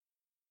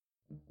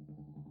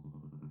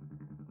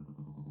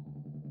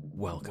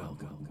Welcome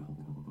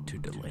to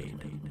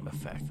Delayed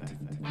Effect.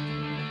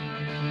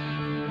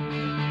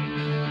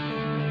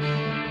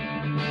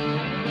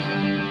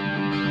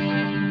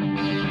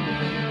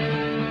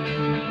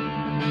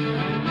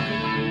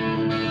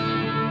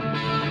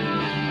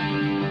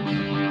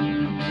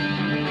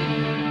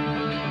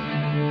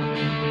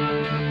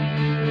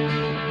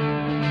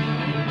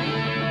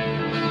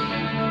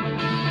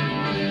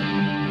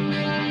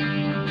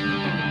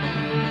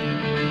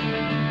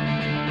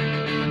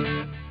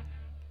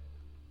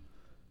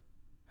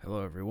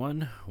 Hello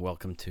everyone,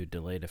 welcome to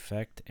Delayed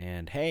Effect,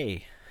 and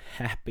hey,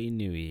 Happy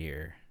New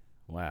Year.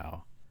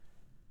 Wow.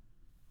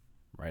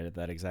 Right at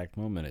that exact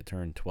moment, it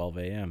turned 12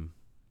 a.m.,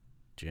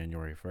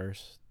 January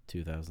 1st,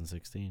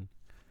 2016,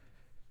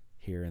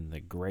 here in the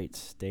great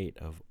state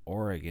of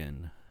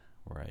Oregon,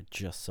 where I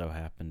just so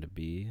happened to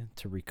be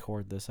to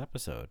record this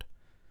episode.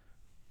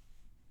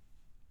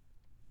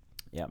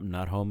 Yep, I'm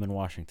not home in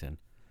Washington.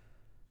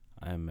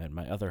 I'm at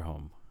my other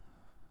home.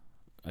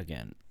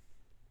 Again.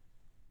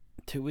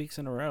 2 weeks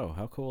in a row.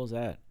 How cool is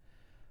that?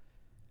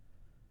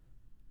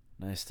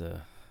 Nice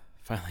to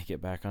finally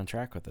get back on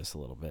track with this a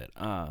little bit.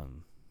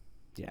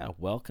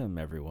 Welcome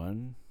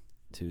everyone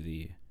to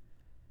the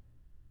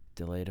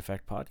Delayed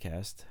Effect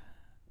podcast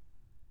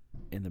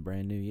in the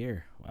brand new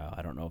year. Wow,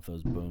 I don't know if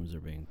those booms are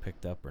being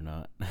picked up or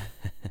not.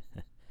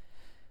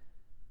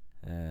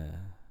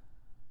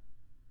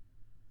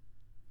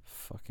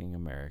 Fucking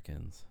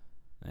Americans.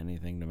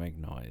 Anything to make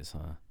noise,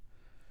 huh?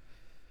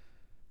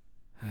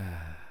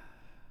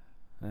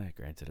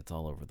 Granted, it's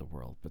all over the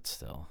world, but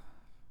still,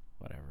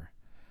 whatever.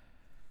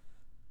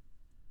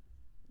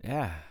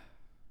 Yeah,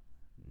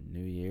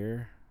 New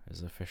Year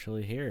is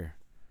officially here.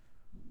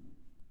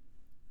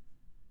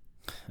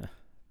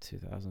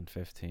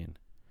 2015.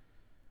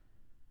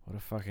 What a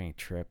fucking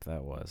trip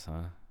that was,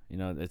 huh? You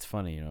know, it's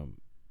funny,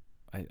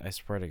 I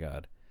swear to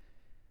God,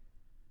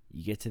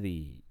 you get to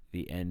the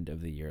end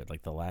of the year,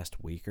 like the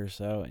last week or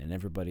so, and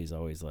everybody's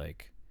always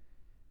like,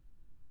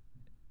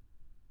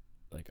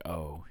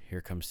 oh,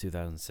 here comes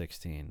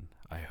 2016.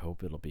 I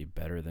hope it'll be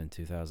better than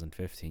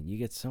 2015. You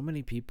get so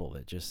many people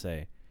that just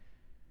say,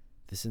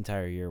 this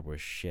entire year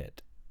was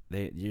shit.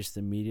 They just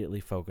immediately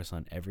focus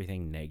on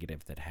everything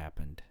negative that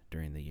happened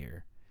during the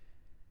year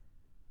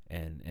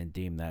and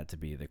deem that to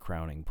be the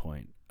crowning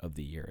point of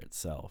the year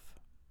itself.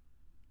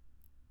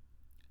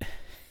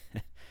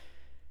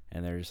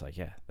 And they're just like,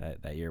 yeah,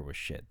 that year was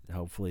shit.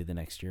 Hopefully the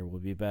next year will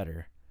be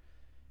better.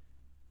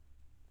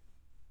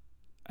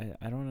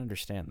 I don't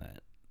understand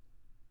that.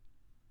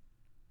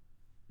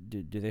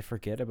 Do they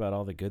forget about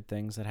all the good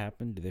things that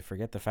happened? Do they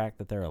forget the fact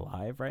that they're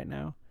alive right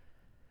now?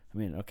 I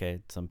mean, okay,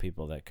 some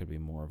people that could be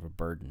more of a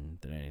burden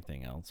than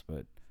anything else,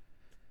 but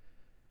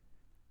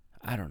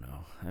I don't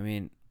know. I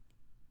mean,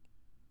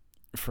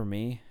 for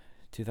me,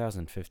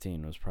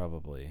 2015 was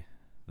probably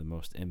the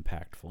most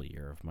impactful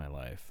year of my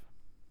life.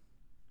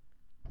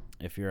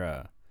 If you're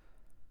a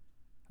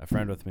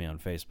friend with me on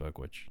Facebook,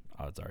 which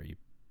odds are you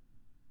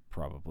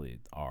probably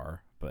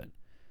are, but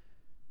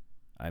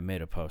I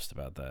made a post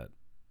about that.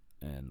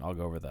 And I'll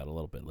go over that a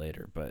little bit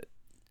later. But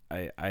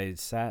I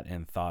sat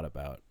and thought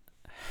about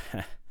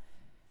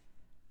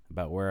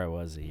where I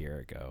was a year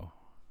ago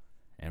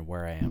and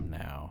where I am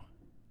now.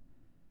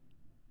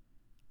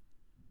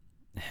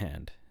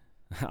 And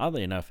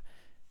oddly enough,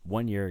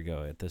 1 year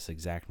ago at this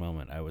exact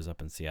moment, I was up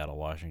in Seattle,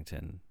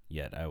 Washington,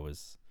 yet I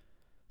was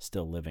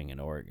still living in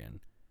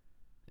Oregon.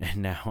 And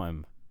now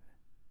I'm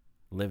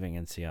living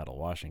in Seattle,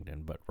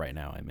 Washington, but right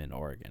now I'm in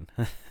Oregon.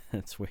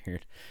 It's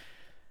weird.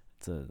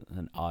 It's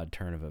an odd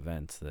turn of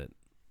events that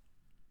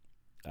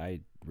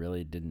I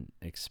really didn't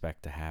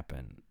expect to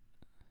happen,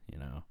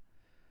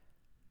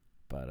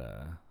 But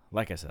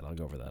like I said, I'll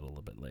go over that a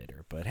little bit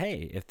later. But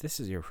hey, if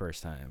this is your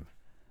first time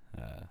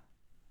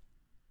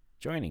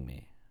joining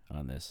me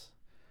on this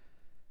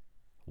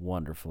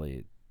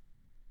wonderfully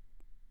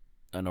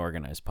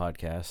unorganized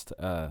podcast,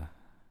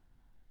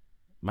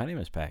 my name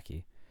is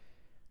Packy,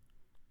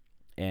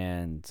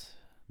 and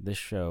this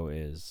show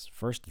is,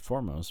 first and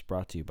foremost,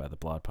 brought to you by the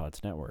Blood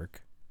Pods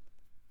Network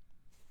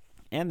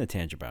and the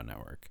Tangibout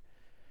Network.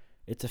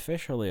 It's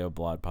officially a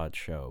Blood Pod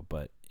show,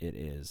 but it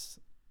is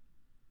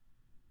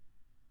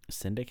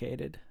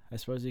syndicated, I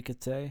suppose you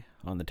could say,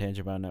 on the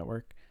Tangibout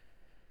Network.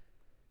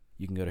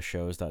 You can go to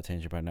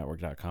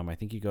shows.tangiboutnetwork.com. I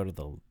think you go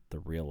to the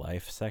real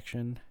life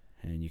section,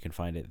 and you can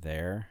find it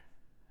there.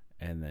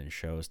 And then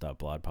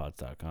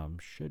shows.bloodpods.com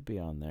should be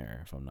on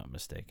there, if I'm not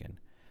mistaken.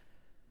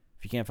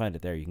 If you can't find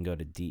it there, you can go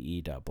to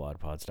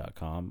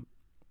de.bloodpods.com.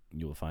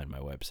 You will find my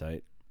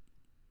website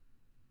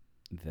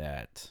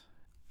that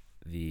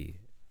the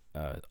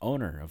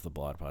owner of the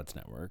Blood Pods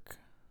Network,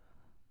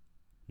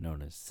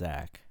 known as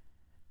Zach,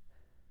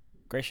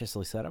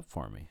 graciously set up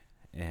for me.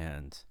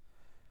 And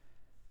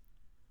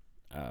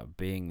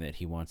being that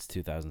he wants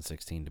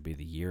 2016 to be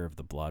the year of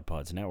the Blood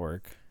Pods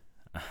Network,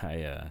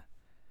 I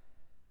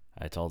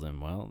told him,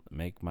 well,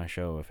 make my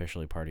show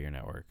officially part of your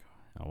network.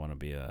 I want to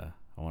be a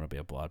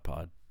Blood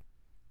Pod.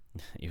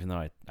 Even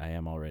though I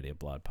am already a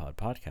Blood Pod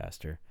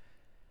podcaster,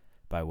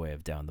 by way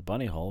of Down the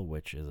Bunny Hole,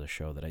 which is a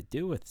show that I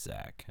do with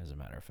Zach, as a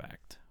matter of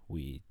fact.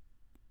 We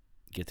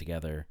get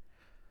together,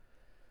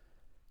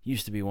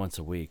 used to be once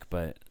a week,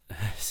 but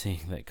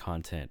seeing that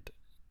content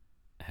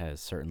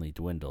has certainly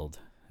dwindled,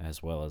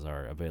 as well as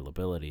our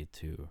availability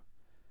to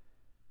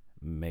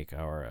make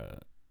our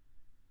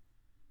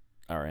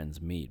ends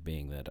meet,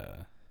 being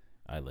that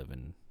I live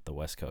in the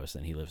West Coast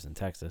and he lives in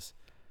Texas.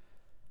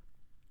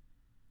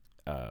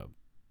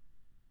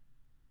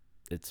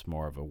 It's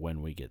more of a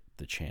when we get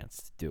the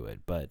chance to do it.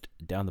 But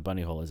Down the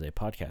Bunny Hole is a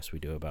podcast we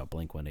do about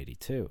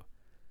Blink-182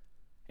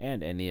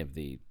 and any of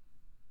the,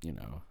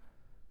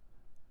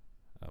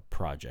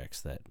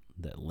 projects that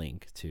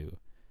link to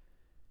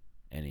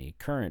any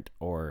current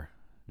or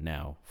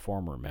now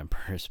former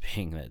members,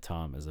 being that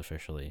Tom is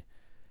officially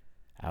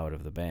out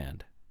of the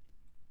band.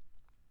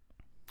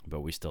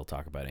 But we still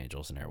talk about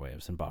Angels and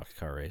Airwaves and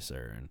Boxcar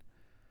Racer,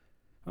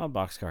 and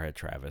Boxcar had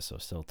Travis, so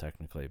still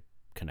technically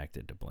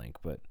connected to Blink,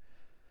 but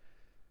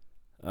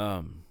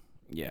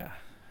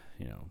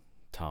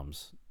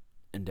Tom's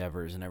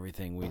endeavors and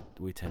everything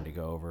we tend to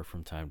go over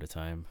from time to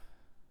time.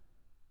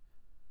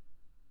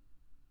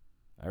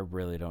 I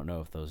really don't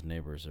know if those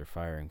neighbors are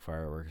firing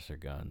fireworks or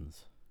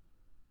guns.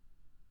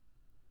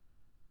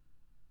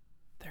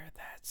 They're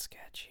that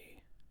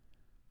sketchy.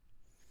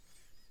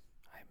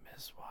 I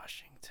miss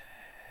Washington.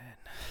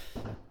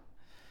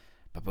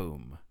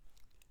 Ba-boom.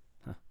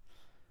 Huh.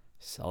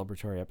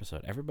 Celebratory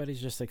episode.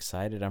 Everybody's just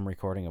excited I'm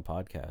recording a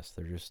podcast.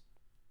 They're just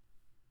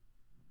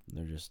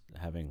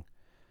having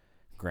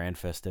grand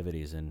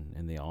festivities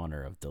in the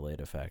honor of Delayed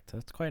Effect.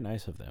 That's quite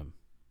nice of them.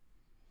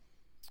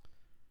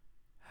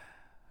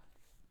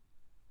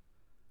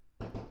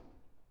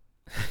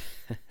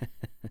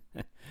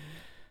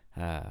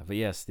 But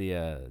yes,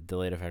 the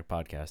Delayed Effect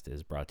podcast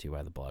is brought to you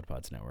by the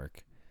Blodpods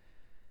Network.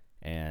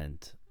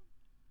 And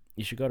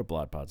you should go to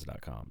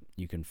blodpods.com.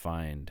 You can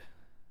find,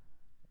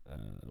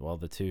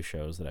 the two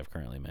shows that I've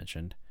currently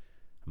mentioned,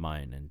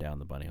 mine and Down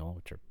the Bunny Hole,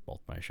 which are both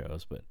my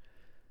shows, but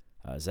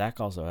Zach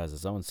also has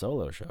his own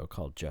solo show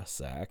called Just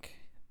Zach.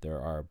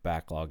 There are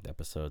backlogged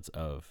episodes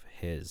of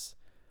his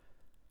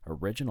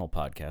original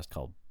podcast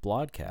called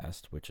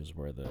Blodcast, which is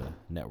where the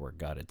network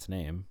got its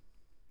name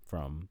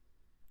from.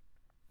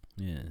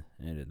 Yeah,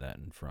 I did that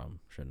and from.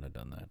 Shouldn't have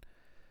done that.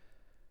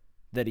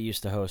 That he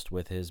used to host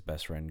with his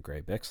best friend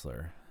Gray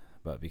Bixler,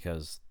 but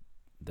because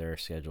their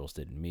schedules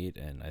didn't meet,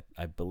 and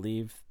I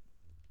believe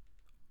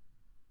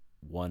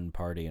one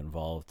party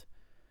involved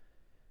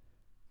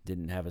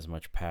didn't have as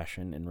much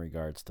passion in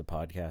regards to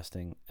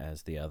podcasting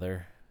as the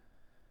other.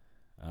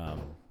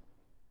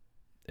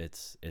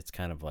 It's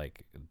kind of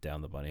like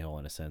Down the Bunny Hole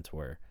in a sense,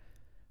 where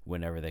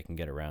whenever they can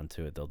get around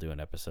to it, they'll do an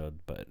episode.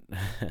 But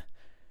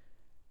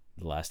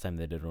the last time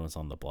they did one was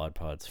on the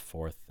Blodpods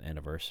 4th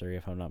anniversary,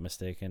 if I'm not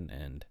mistaken,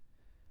 and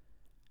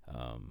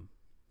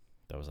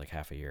that was like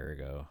half a year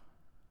ago,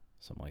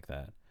 something like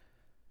that.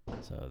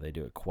 So they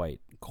do it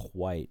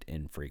quite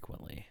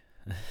infrequently,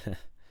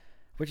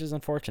 which is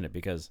unfortunate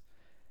because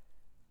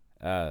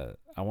I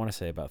want to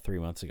say about 3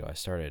 months ago I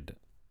started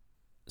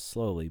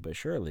slowly but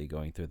surely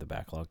going through the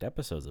backlogged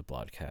episodes of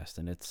Blodcast,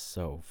 and it's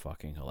so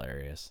fucking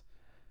hilarious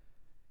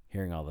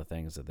hearing all the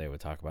things that they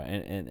would talk about.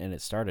 And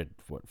it started,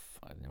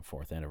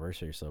 4th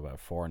anniversary, so about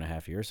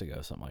 4.5 years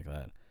ago, something like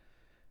that.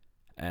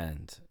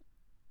 And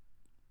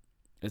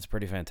it's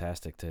pretty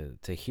fantastic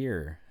to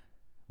hear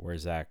where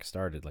Zach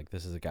started. Like,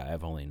 this is a guy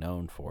I've only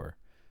known for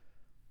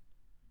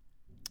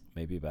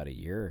maybe about 1.5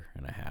 years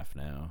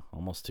now,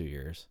 almost 2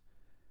 years.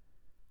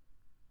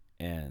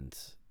 And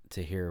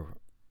to hear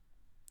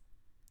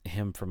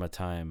him from a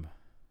time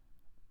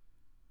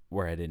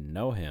where I didn't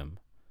know him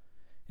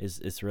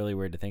it's really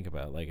weird to think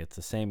about. Like, it's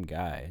the same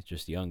guy,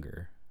 just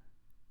younger,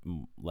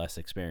 less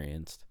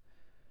experienced,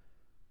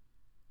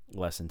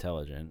 less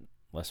intelligent,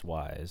 less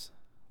wise,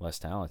 less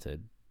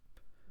talented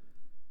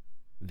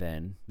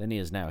than he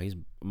is now. He's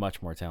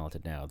much more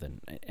talented now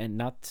than, and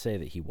not to say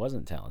that he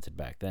wasn't talented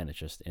back then. It's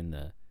just in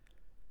the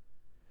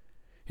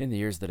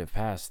years that have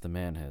passed, the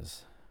man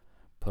has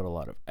put a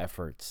lot of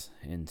efforts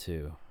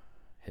into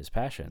his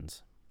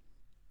passions,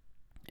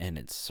 and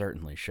it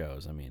certainly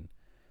shows. I mean,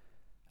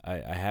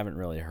 I haven't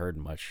really heard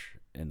much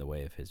in the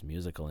way of his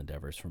musical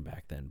endeavors from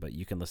back then, but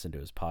you can listen to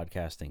his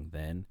podcasting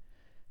then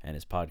and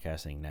his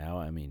podcasting now.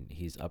 I mean,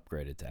 he's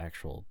upgraded to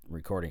actual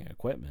recording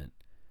equipment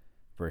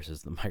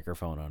versus the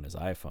microphone on his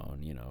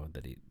iPhone,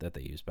 that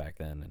they used back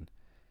then. And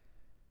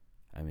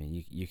I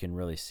mean, you can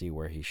really see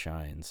where he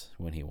shines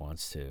when he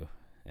wants to,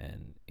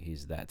 and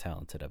he's that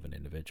talented of an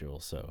individual.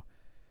 So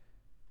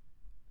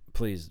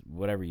please,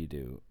 whatever you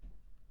do,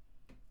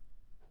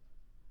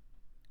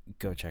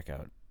 go check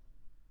out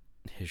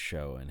his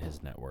show and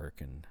his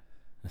network and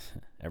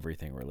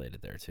everything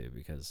related there too,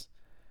 because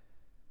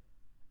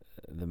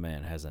the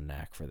man has a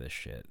knack for this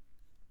shit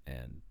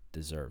and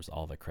deserves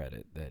all the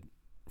credit that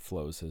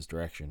flows his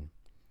direction.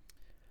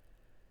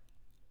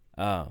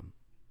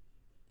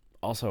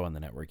 Also on the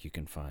network you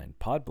can find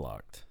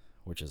Podblocked,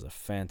 which is a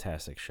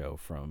fantastic show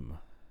from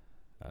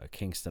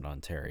Kingston,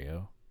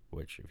 Ontario,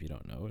 which, if you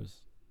don't know,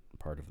 is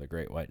part of the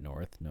Great White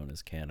North, known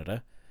as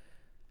Canada,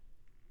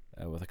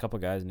 with a couple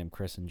guys named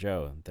Chris and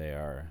Joe. They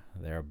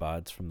are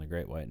buds from the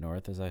Great White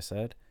North, as I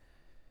said.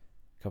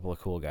 A couple of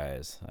cool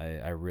guys.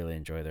 I really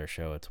enjoy their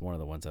show. It's one of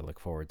the ones I look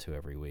forward to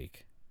every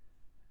week,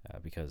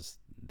 because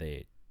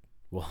they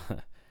will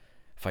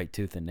fight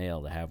tooth and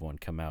nail to have one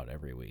come out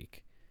every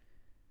week.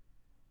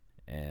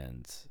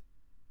 And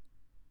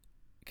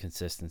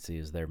consistency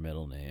is their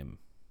middle name.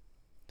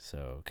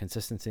 So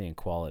consistency and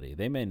quality.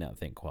 They may not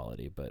think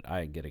quality, but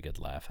I get a good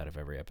laugh out of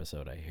every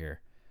episode I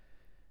hear.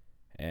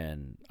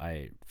 And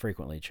I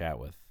frequently chat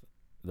with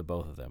the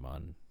both of them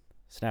on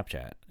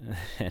Snapchat,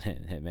 and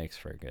it makes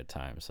for a good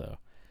time. So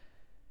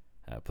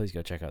please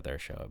go check out their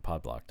show at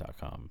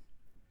podblock.com.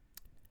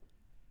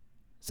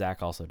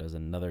 Zach also does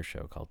another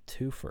show called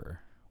Twofer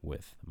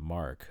with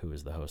Mark, who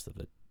is the host of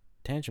the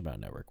Tangent Bound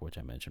Network, which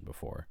I mentioned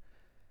before,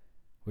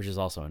 which is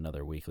also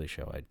another weekly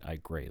show I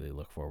greatly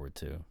look forward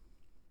to.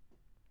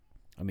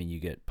 I mean, you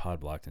get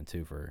Podblocked and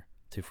Twofer.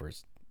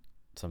 Twofer's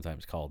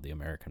sometimes called the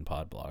American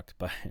Podblocked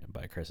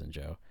by Chris and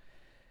Joe.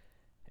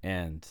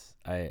 And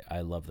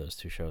I love those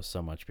two shows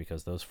so much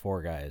because those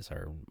four guys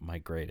are my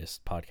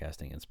greatest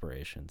podcasting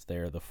inspirations. They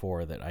are the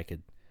four that I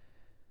could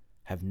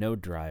have no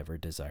drive or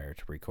desire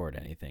to record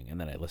anything, and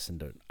then I listen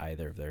to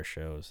either of their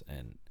shows,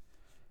 and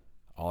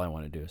all I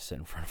want to do is sit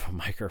in front of a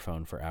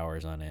microphone for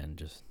hours on end,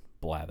 just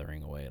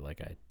blathering away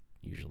like I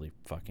usually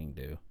fucking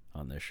do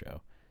on this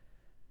show.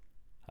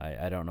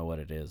 I don't know what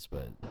it is,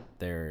 but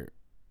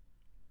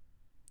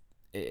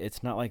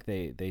it's not like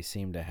they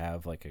seem to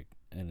have like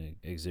an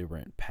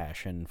exuberant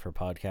passion for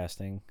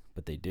podcasting,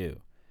 but they do,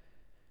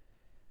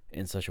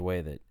 in such a way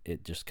that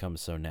it just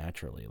comes so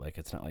naturally. Like,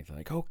 it's not like they're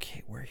like,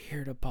 okay, we're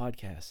here to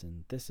podcast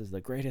and this is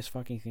the greatest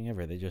fucking thing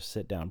ever. They just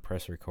sit down,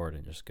 press record,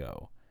 and just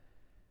go.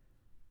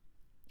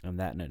 And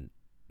that in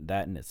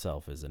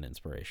itself is an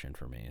inspiration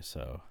for me.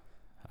 So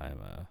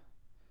I'm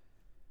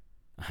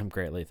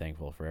greatly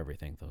thankful for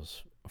everything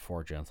those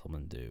four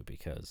gentlemen do,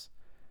 because,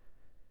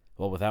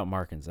 well, without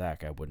Mark and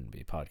Zach, I wouldn't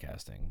be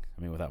podcasting.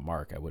 I mean, without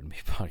Mark, I wouldn't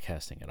be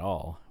podcasting at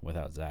all.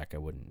 Without Zach, I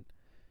wouldn't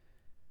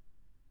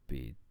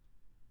be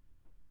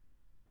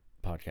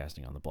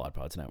podcasting on the Blood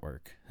Pods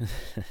Network.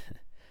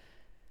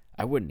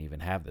 I wouldn't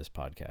even have this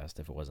podcast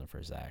if it wasn't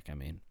for Zach. I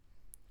mean,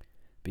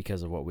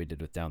 because of what we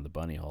did with Down the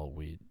Bunny Hole,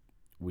 we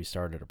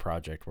started a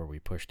project where we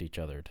pushed each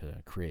other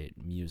to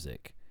create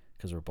music,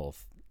 because we're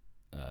both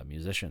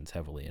musicians,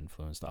 heavily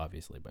influenced,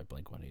 obviously, by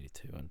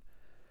Blink-182 and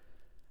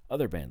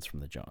other bands from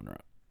the genre.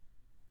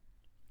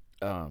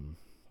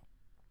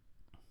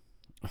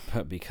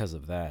 But because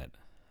of that,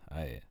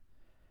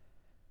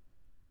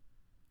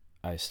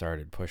 I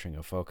started pushing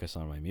a focus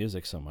on my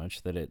music so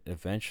much that it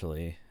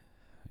eventually,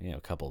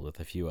 coupled with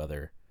a few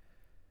other,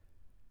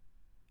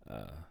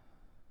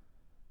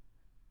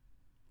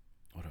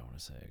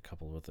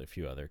 coupled with a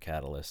few other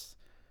catalysts,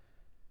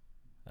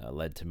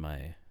 led to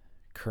my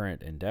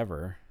current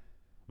endeavor,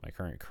 my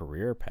current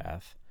career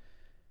path.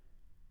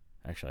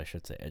 Actually, I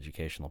should say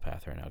educational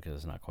path right now, because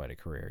it's not quite a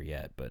career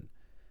yet, but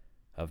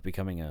of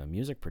becoming a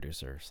music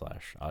producer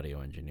 /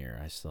 audio engineer.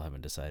 I still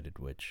haven't decided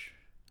which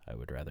I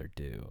would rather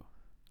do.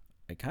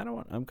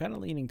 I'm kind of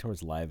leaning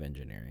towards live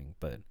engineering,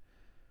 but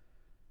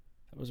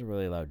that was a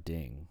really loud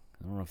ding.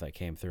 I don't know if that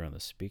came through on the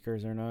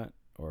speakers or not,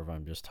 or if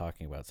I'm just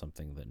talking about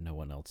something that no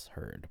one else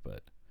heard,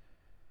 but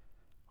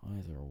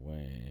either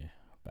way,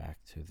 back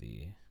to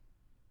the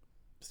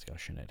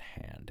discussion at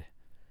hand.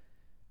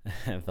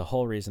 The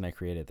whole reason I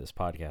created this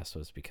podcast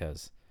was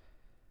because,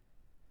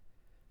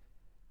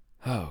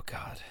 oh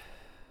God,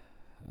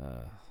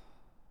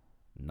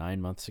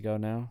 9 months ago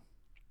now,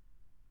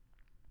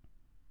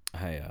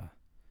 I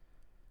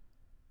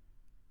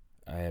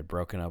had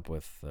broken up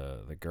with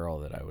the girl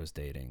that I was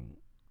dating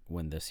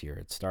when this year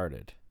had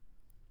started.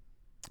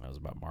 That was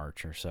about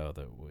March or so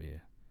that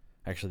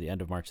actually the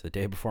end of March, the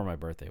day before my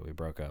birthday, we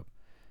broke up.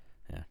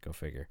 Yeah, go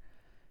figure.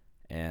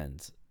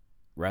 And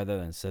rather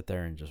than sit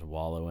there and just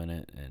wallow in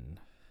it and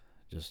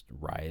just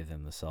writhe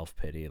in the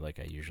self-pity like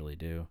I usually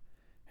do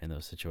in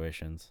those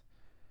situations,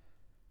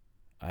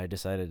 I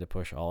decided to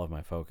push all of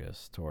my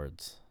focus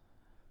towards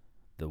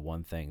the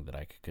one thing that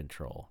I could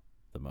control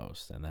the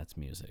most, and that's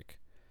music.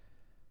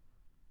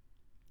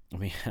 I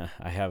mean,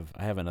 I have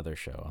another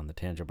show on the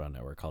Tangent Bound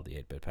Network called the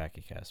 8-Bit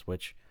Packetcast,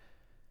 which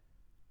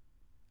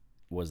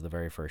was the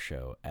very first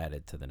show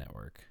added to the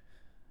network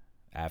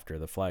after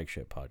the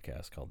flagship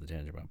podcast called the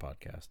Tangent Bound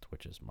Podcast,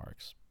 which is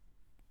Mark's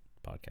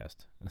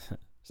podcast.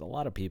 There's a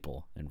lot of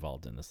people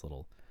involved in this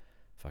little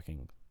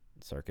fucking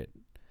circuit.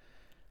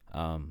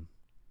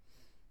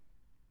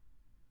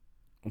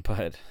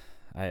 But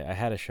I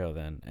had a show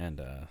then,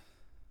 and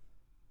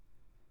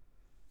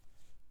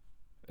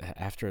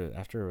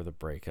after the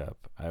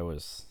breakup, I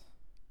was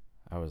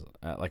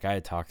like, I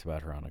had talked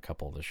about her on a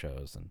couple of the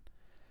shows, and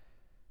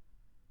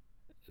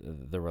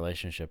the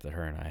relationship that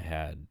her and I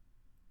had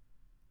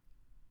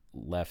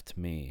left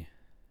me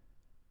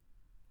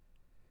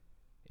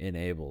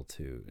unable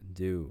to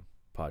do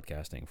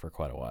podcasting for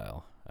quite a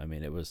while. I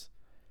mean, it was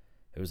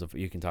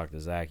You can talk to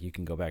Zach, you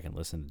can go back and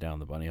listen to Down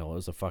the Bunny Hole. It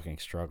was a fucking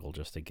struggle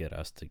just to get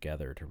us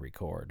together to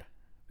record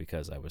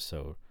because I was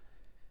so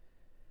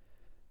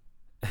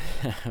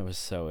I was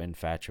so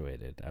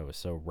infatuated. I was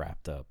so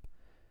wrapped up.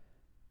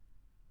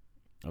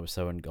 I was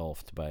so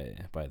engulfed by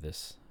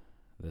this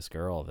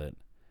girl that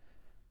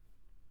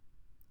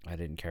I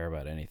didn't care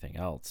about anything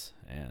else,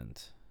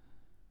 and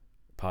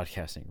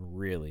podcasting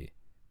really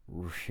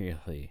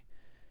really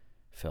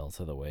fell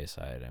to the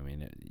wayside. I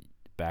mean,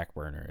 back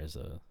burner is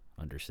a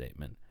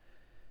understatement.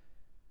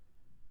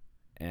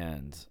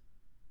 And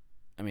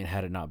I mean,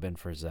 had it not been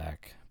for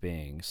Zach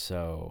being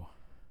so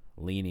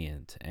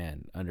lenient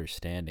and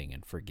understanding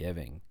and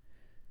forgiving,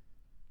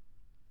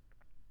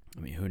 I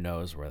mean, who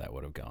knows where that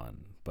would have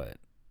gone. But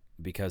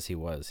because he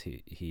was,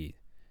 he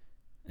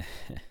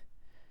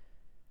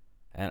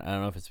and I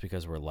don't know if it's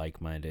because we're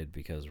like-minded,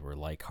 because we're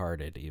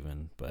like-hearted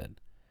even, but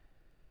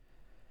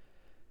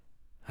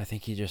I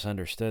think he just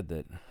understood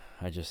that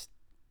I just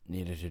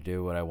needed to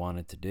do what I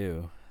wanted to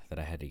do, that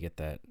I had to get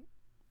that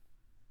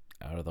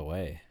out of the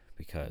way,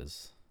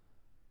 because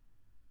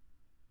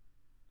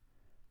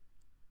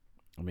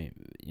I mean,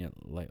 you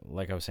know,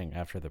 like I was saying,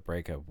 after the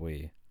breakup,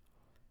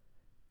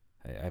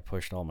 I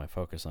pushed all my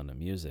focus onto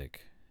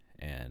music,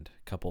 and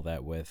couple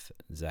that with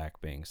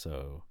Zach being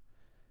so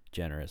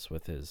generous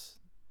with his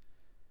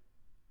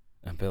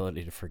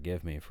ability to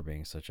forgive me for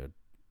being such an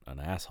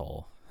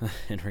asshole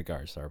in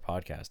regards to our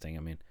podcasting.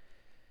 I mean,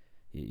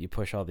 you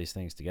push all these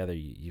things together,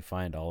 you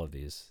find all of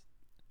these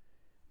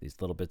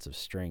little bits of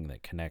string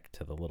that connect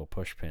to the little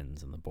push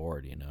pins in the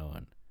board, you know,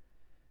 and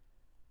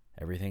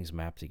everything's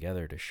mapped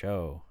together to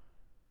show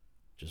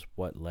just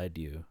what led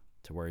you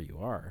to where you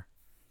are.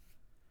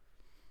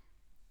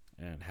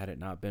 And had it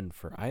not been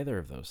for either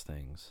of those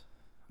things,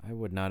 I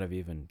would not have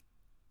even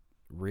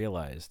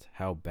realized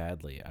how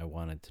badly I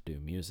wanted to do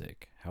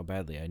music, how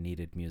badly I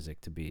needed music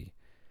to be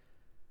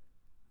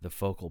the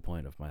focal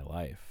point of my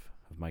life,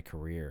 of my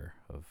career,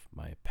 of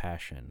my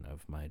passion,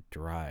 of my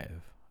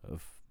drive,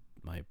 of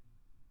my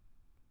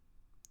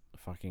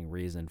fucking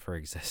reason for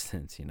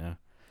existence, you know?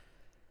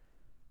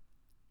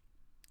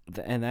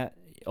 And that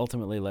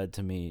ultimately led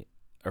to me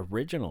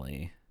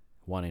originally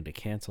wanting to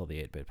cancel the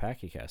 8-Bit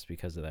Pachycast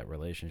because of that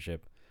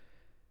relationship.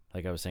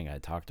 Like I was saying, I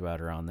talked about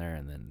her on there,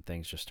 and then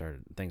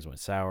things went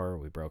sour,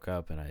 we broke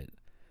up, and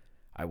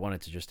I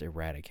wanted to just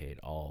eradicate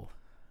all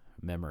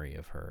memory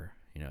of her,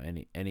 you know,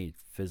 any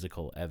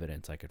physical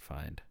evidence I could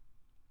find.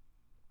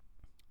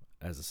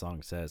 As the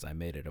song says, I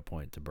made it a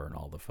point to burn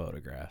all the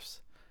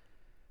photographs.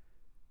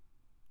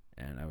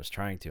 And I was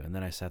trying to, and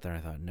then I sat there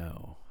and I thought,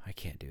 no, I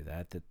can't do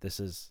that. That this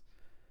is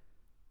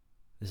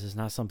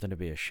not something to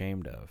be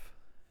ashamed of.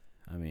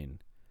 I mean,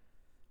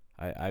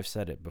 I've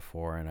said it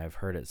before, and I've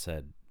heard it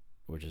said,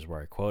 which is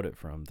where I quote it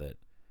from, that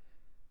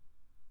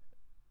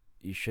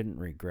you shouldn't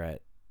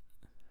regret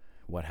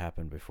what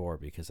happened before,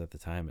 because at the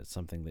time it's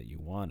something that you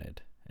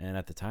wanted. And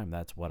at the time,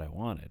 that's what I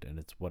wanted, and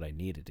it's what I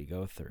needed to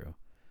go through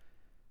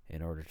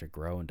in order to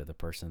grow into the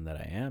person that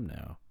I am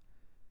now.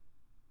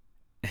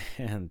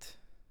 And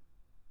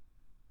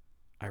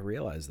I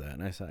realized that,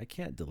 and I said, I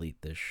can't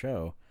delete this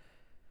show.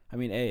 I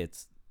mean,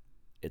 it's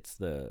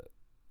the,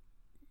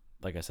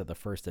 like I said, the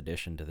first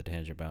addition to the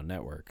Tangent Bound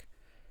Network.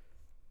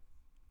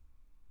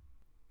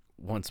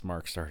 Once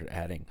Mark started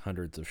adding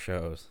hundreds of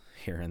shows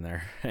here and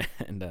there,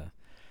 and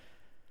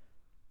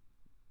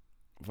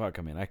fuck,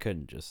 I mean, I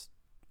couldn't just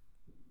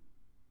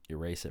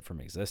erase it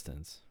from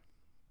existence,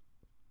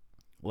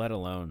 let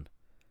alone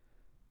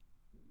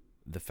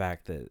the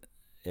fact that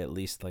at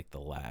least like the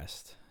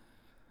last,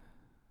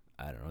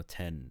 I don't know,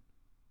 10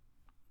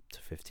 to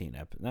 15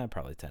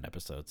 probably 10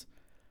 episodes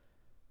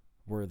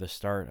were the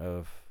start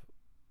of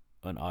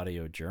an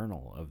audio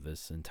journal of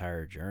this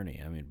entire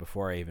journey. I mean,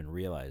 before I even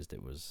realized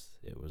it was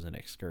an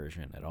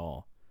excursion at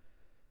all.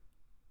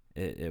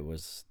 It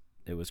was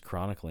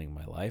chronicling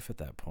my life at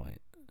that point.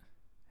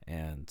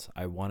 And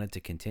I wanted to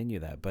continue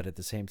that, but at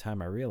the same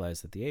time I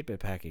realized that the 8-Bit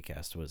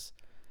Pachycast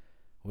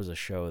was a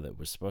show that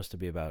was supposed to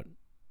be about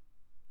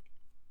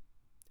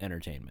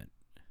entertainment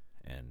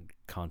and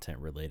content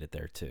related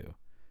there too.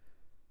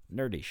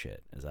 Nerdy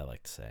shit, as I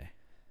like to say.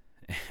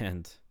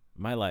 And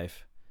my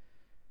life,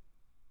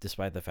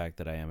 despite the fact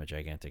that I am a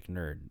gigantic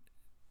nerd,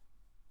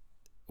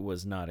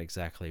 was not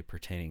exactly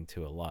pertaining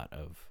to a lot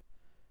of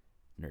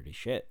nerdy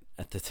shit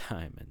at the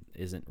time, and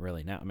isn't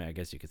really now. I mean, I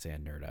guess you could say I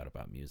nerd out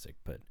about music,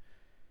 but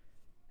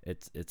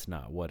it's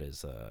not what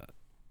is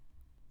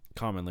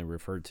commonly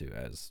referred to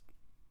as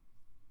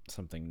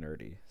something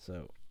nerdy.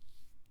 So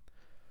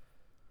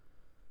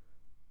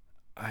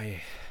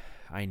I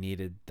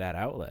needed that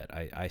outlet.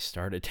 I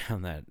started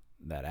down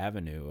that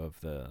avenue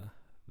of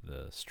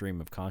the stream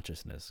of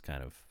consciousness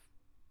kind of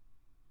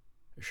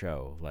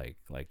show,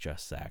 like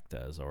Just Zach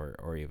does,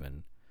 or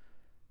even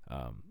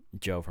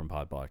Joe from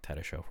Podblocked had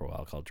a show for a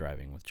while called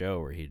Driving with Joe,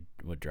 where he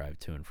would drive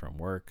to and from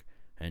work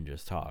and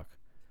just talk.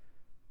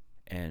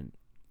 And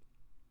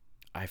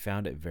I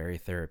found it very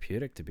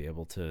therapeutic to be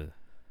able to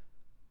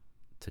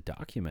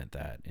document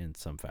that in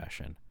some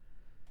fashion.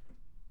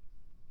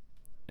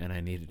 And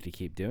I needed to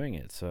keep doing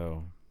it.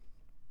 So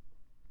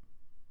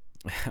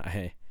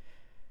I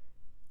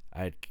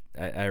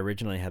I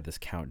originally had this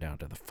countdown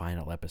to the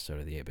final episode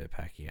of the 8-Bit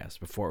Packcast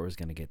before it was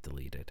going to get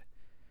deleted,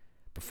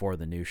 before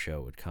the new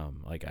show would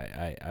come. Like,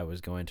 I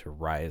was going to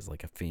rise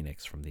like a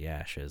phoenix from the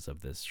ashes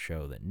of this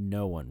show that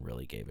no one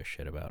really gave a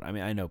shit about. I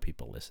mean, I know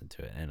people listen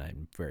to it, and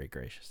I'm very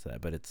gracious to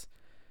that, but it's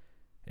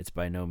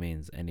by no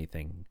means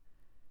anything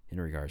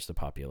in regards to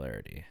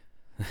popularity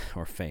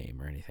or fame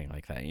or anything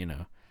like that, you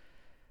know.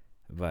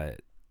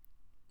 But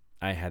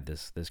I had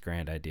this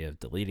grand idea of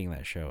deleting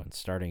that show and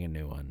starting a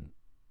new one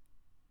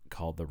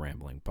called The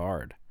Rambling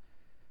Bard.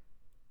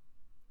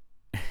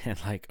 And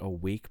like a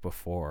week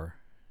before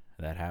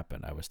that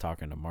happened, I was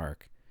talking to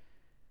Mark,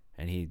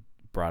 and he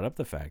brought up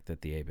the fact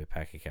that the 8-Bit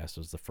Packcast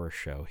was the first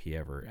show he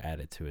ever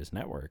added to his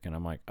network. And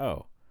I'm like,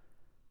 oh,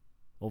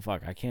 well,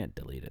 fuck, I can't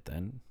delete it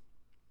then.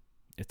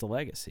 It's a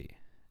legacy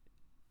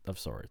of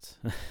sorts.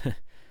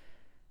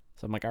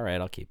 So I'm like, all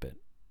right, I'll keep it.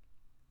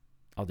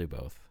 I'll do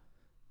both.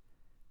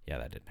 Yeah,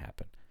 that didn't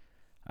happen.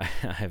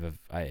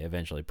 I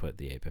eventually put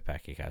the 8-Bit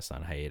Packcast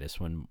on hiatus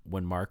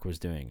when Mark was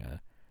doing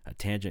a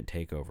tangent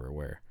takeover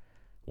where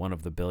one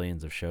of the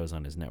billions of shows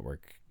on his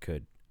network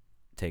could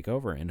take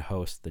over and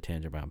host the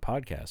Tangent Bound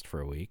podcast for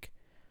a week.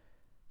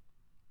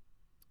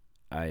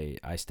 I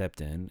stepped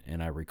in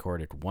and I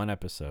recorded one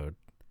episode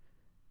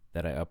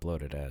that I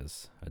uploaded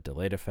as a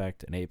Delayed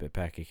Effect, an 8-Bit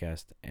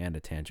Packcast, and a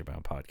Tangent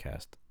Bound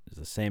podcast. It's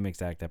the same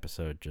exact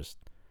episode, just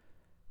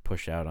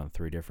pushed out on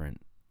 3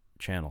 different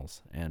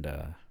channels, and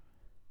I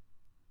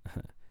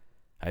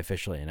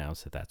officially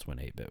announced that that's when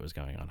 8-Bit was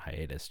going on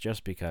hiatus,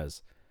 just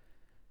because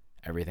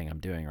everything I'm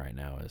doing right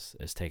now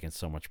is taking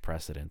so much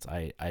precedence.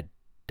 I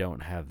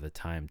don't have the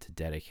time to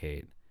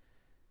dedicate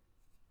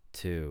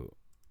to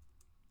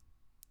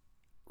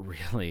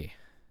really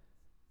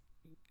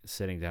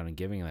sitting down and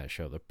giving that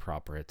show the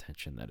proper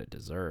attention that it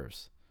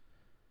deserves,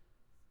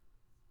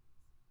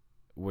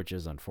 which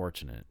is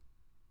unfortunate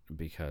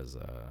because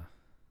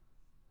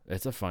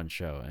it's a fun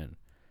show, and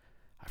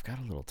I've got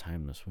a little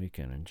time this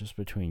weekend, and just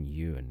between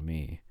you and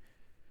me,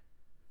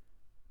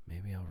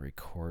 maybe I'll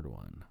record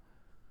one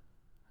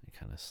and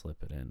kind of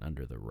slip it in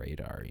under the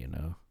radar, you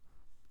know?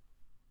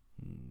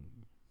 You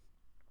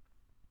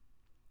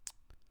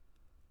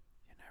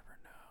never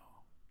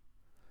know.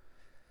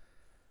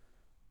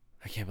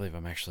 I can't believe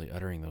I'm actually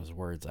uttering those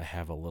words. I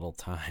have a little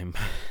time.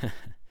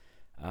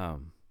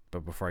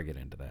 But before I get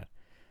into that,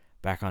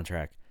 back on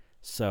track.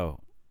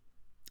 So,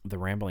 The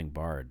Rambling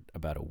Bard,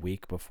 about a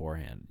week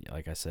beforehand,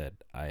 like I said,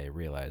 I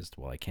realized,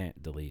 well, I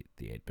can't delete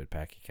the 8-Bit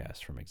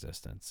Packcast from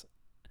existence.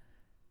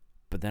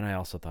 But then I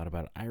also thought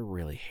about it. I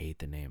really hate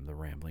the name The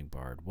Rambling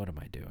Bard. What am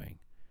I doing?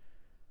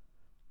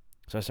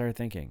 So I started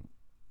thinking,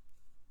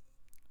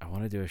 I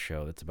want to do a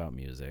show that's about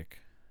music,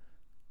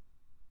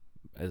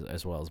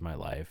 as well as my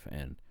life,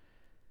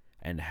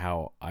 and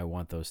how I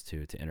want those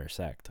two to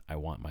intersect. I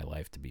want my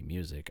life to be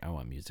music. I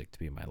want music to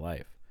be my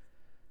life.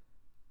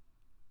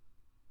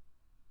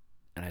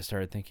 And I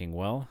started thinking,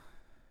 well,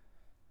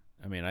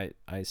 I mean,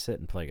 I sit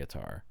and play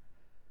guitar.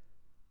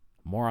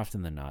 More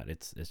often than not,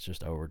 it's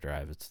just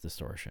overdrive, it's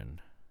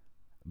distortion.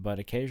 But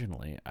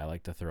occasionally, I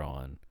like to throw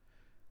on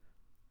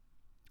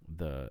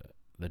the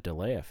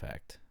delay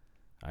effect.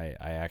 I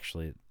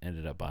actually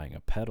ended up buying a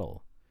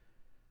pedal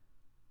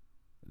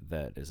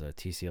that is a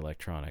TC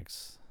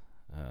Electronics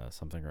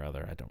something or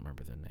other. I don't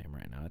remember the name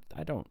right now.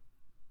 I don't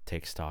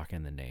take stock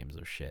in the names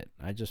of shit.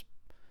 I just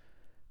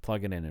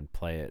plug it in and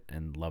play it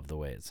and love the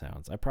way it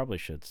sounds. I probably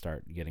should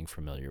start getting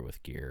familiar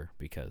with gear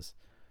because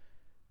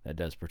that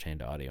does pertain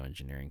to audio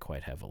engineering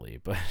quite heavily.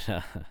 But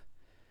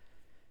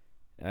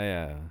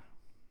I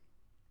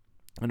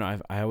don't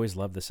know. I always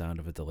love the sound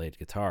of a delayed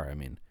guitar. I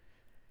mean,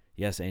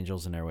 yes,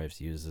 Angels and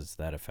Airwaves uses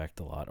that effect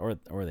a lot,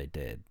 or they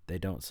did. They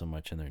don't so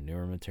much in their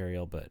newer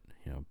material, but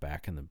you know,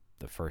 back in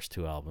the first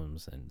 2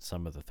 albums and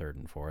some of the 3rd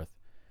and 4th,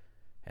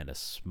 and a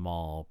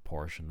small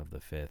portion of the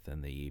 5th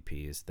and the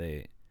EPs,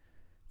 they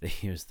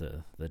use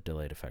the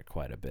delayed effect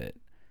quite a bit.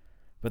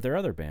 But there are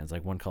other bands,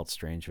 like one called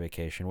Strange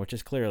Vacation, which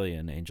is clearly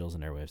an Angels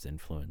and Airwaves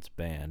influenced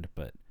band,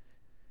 but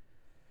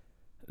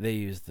they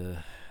use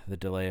the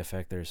delay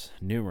effect. There's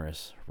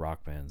numerous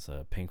rock bands.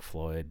 Pink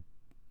Floyd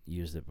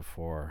used it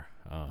before.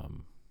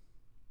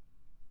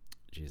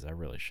 Geez, I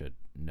really should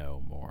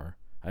know more.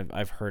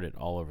 I've heard it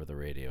all over the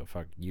radio.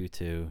 Fuck,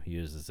 U2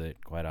 uses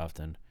it quite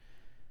often.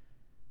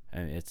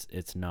 And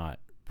it's not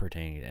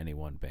pertaining to any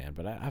one band,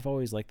 but I've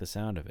always liked the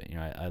sound of it. You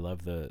know, I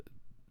love the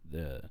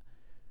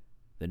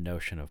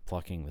notion of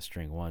plucking the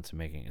string once and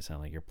making it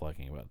sound like you're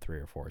plucking about 3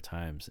 or 4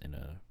 times in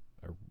a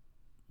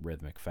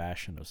rhythmic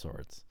fashion of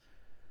sorts.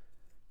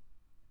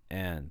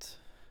 And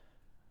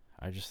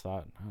I just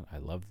thought, oh, I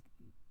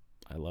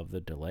love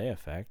the delay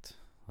effect.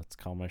 Let's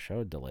call my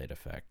show Delayed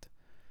Effect.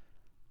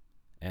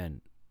 And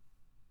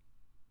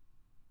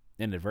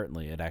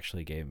inadvertently, it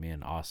actually gave me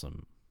an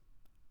awesome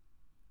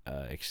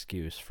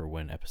excuse for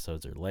when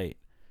episodes are late,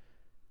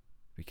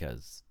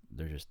 because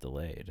they're just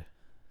delayed.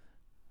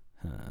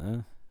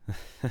 Huh?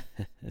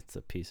 It's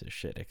a piece of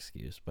shit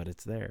excuse, but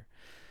it's there.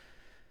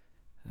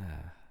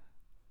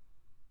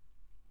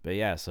 But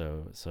yeah,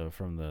 so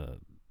from the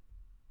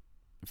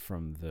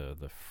from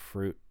the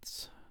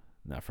fruits,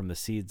 not from the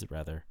seeds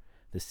rather,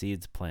 the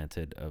seeds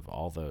planted of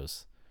all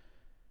those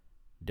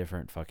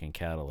different fucking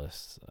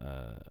catalysts.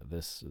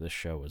 This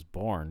show was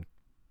born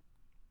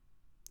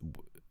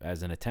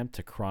as an attempt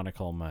to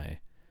chronicle my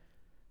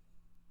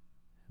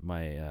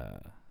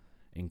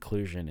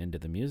inclusion into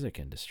the music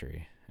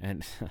industry.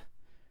 And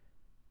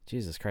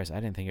Jesus Christ, I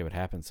didn't think it would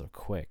happen so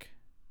quick.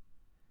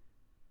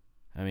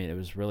 I mean, it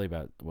was really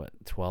about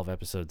 12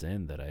 episodes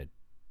in that I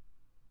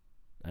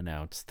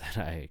announced that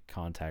I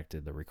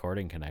contacted the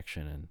Recording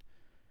Connection and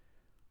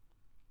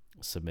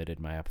submitted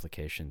my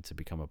application to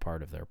become a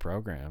part of their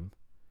program.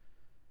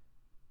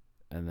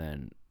 And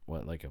then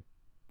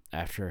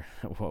after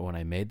when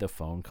I made the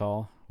phone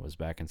call was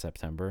back in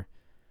September,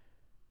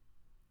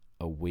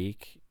 a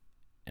week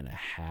and a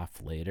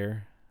half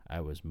later, I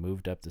was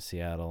moved up to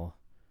Seattle,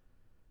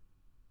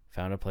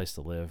 found a place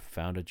to live,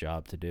 found a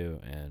job to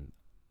do, and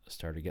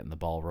started getting the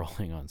ball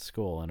rolling on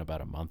school. And about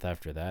a month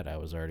after that, I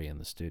was already in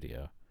the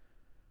studio.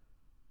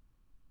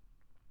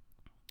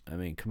 I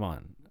mean, come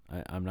on.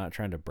 I'm not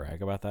trying to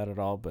brag about that at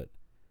all, but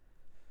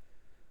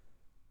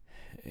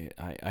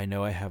I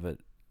know I have it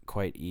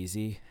quite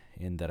easy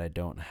in that I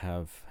don't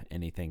have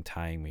anything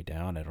tying me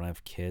down. I don't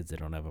have kids. I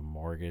don't have a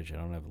mortgage. I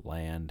don't have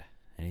land,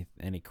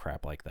 any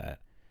crap like that.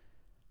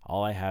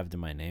 All I have to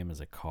my name is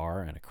a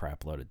car and a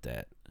crap load of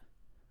debt.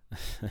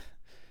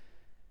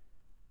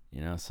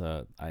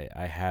 So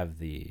I have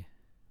the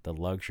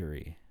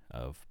luxury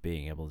of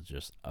being able to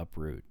just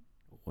uproot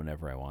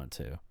whenever I want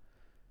to.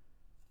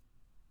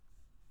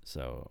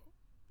 So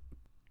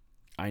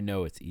I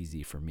know it's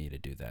easy for me to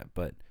do that,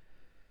 but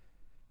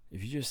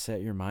if you just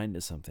set your mind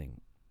to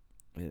something,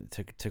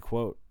 to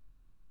quote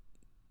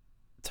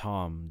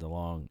Tom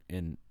DeLonge,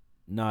 in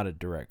not a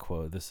direct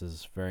quote, this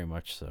is very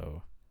much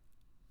so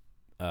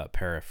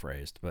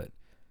paraphrased, but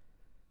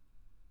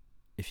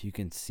if you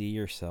can see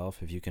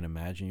yourself, if you can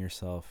imagine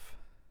yourself,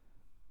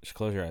 just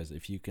close your eyes.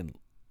 If you can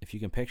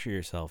picture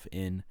yourself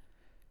in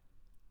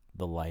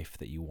the life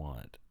that you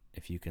want,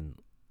 if you can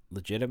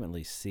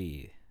legitimately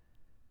see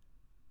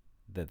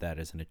that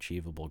is an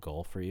achievable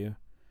goal for you,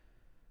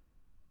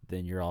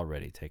 then you're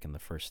already taking the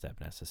first step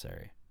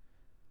necessary.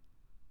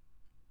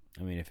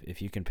 I mean,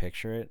 if you can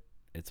picture it,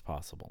 it's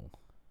possible.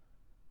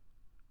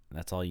 And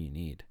that's all you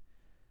need.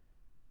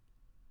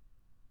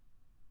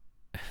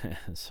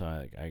 So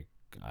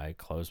I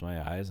closed my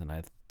eyes and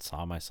I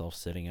saw myself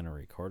sitting in a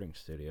recording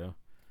studio,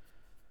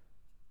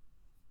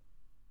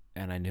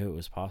 and I knew it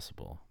was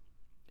possible.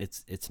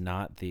 It's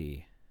not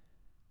the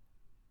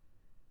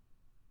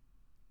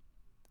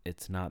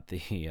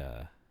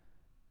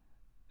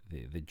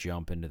the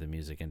jump into the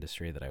music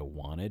industry that I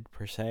wanted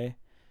per se,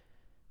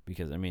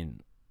 because I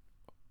mean,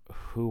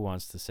 who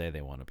wants to say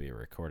they want to be a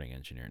recording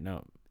engineer?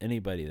 No,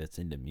 anybody that's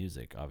into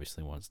music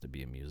obviously wants to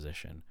be a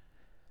musician.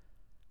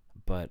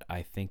 But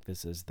I think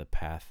this is the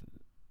path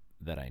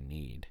that I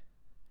need.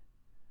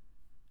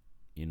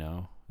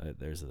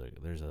 There's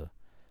a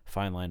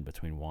fine line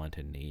between want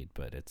and need,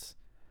 but it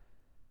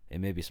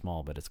may be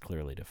small, but it's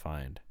clearly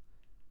defined.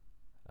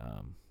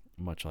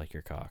 Much like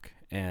your cock.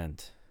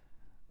 And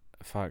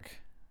fuck,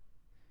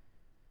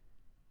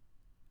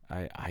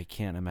 I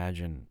can't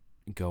imagine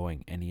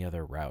going any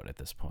other route at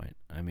this point.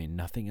 I mean,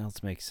 nothing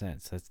else makes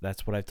sense.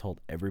 That's what I've told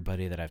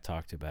everybody that I've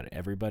talked about.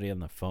 Everybody on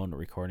the phone at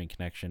Recording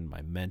Connection,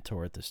 my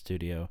mentor at the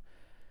studio,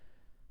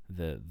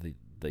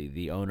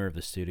 the owner of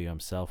the studio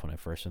himself when I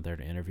first went there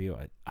to interview.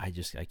 I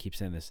keep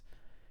saying this.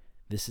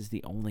 This is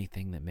the only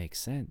thing that makes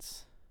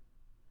sense.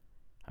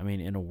 I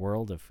mean, in a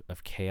world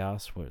of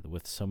chaos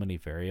with so many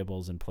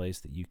variables in place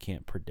that you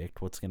can't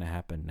predict what's going to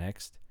happen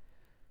next,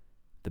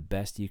 the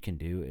best you can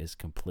do is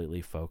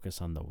completely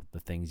focus on the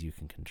things you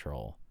can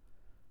control.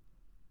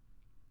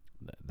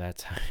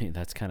 That's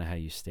kind of how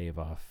you stave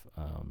off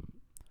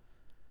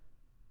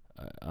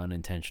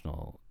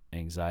unintentional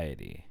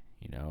anxiety,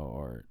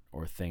 or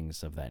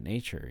things of that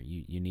nature.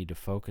 You need to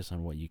focus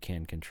on what you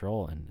can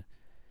control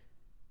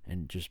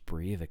and just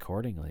breathe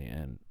accordingly.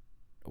 And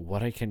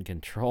what I can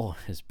control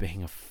is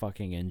being a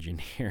fucking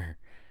engineer.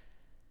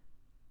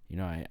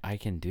 I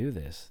can do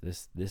this.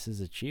 This is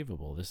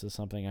achievable. This is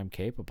something I'm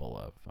capable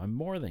of. I'm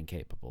more than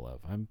capable of.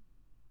 I'm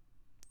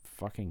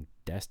fucking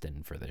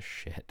destined for this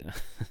shit.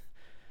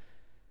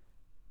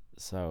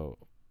 So,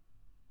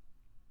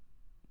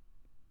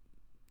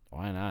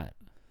 why not?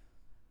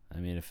 I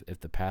mean, if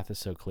the path is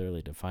so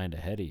clearly defined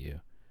ahead of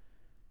you,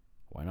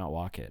 why not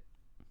walk it?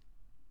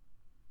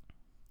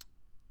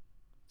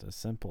 It's as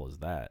simple as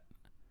that.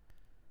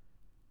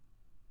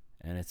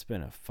 And it's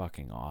been a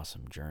fucking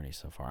awesome journey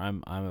so far.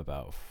 I'm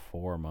about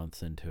 4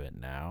 months into it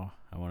now,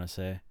 I want to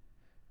say.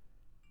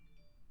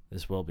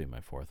 This will be my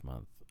 4th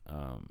month.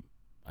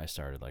 I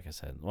started, like I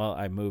said,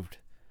 I moved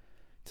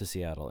to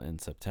Seattle in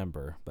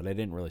September, but I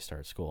didn't really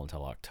start school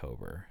until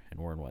October. And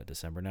we're in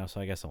December now, so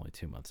I guess only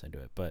 2 months into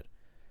it. But,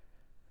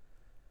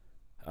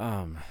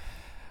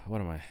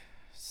 what am I?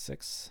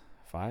 6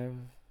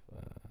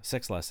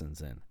 lessons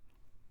in.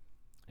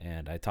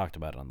 And I talked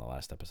about it on the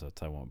last episode,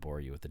 so I won't bore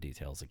you with the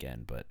details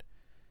again, but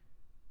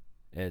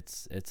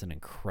It's an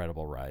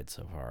incredible ride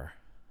so far.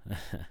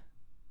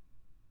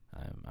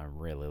 I'm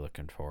really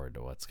looking forward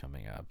to what's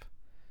coming up.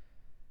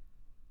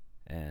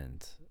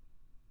 And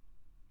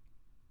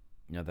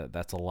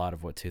that's a lot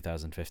of what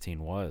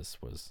 2015 was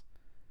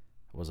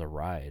a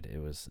ride. It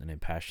was an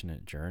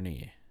impassionate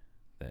journey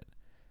that,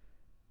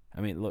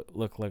 I mean,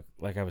 look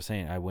like I was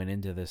saying, I went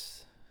into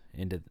this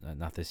into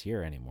not this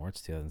year anymore.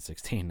 It's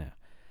 2016 now.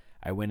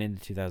 I went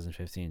into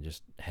 2015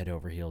 just head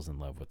over heels in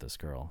love with this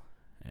girl,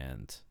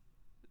 and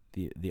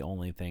the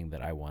only thing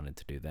that I wanted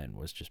to do then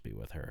was just be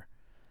with her.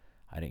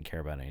 I didn't care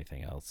about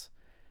anything else.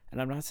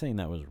 And I'm not saying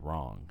that was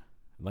wrong.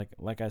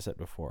 Like I said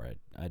before,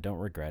 I don't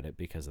regret it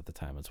because at the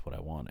time it's what I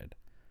wanted.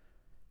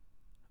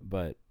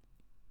 But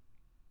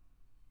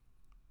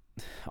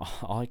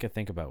all I could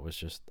think about was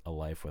just a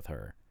life with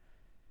her.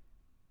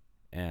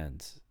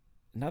 And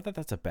not that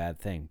that's a bad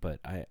thing, but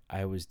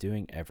I was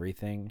doing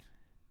everything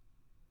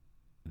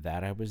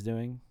that I was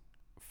doing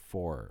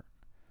for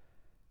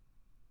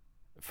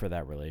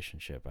that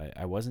relationship.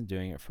 I wasn't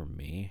doing it for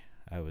me.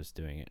 I was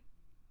doing it,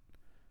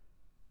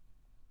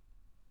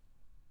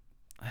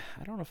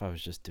 I don't know if I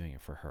was just doing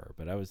it for her,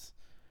 but I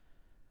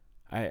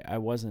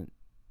wasn't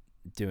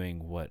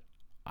doing what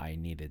I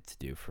needed to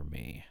do for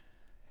me.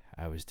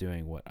 I was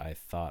doing what I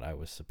thought I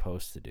was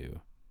supposed to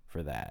do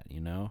for that,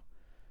 you know?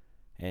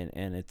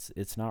 And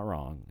it's not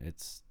wrong.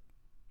 It's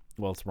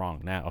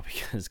wrong now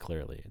because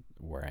clearly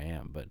where I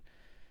am, but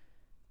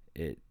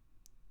it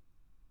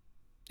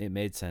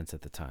made sense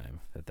at the time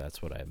that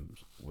that's what I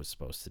was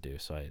supposed to do.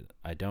 So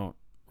I don't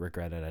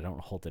regret it. I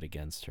don't hold it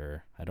against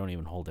her. I don't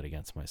even hold it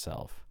against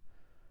myself.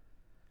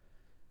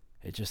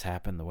 It just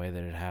happened the way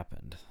that it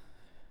happened.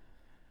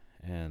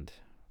 And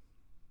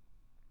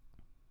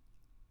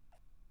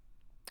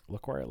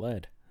look where it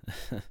led.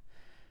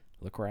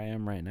 Look where I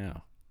am right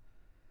now.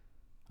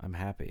 I'm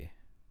happy.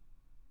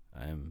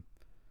 I'm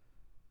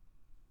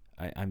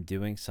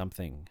doing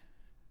something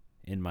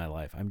in my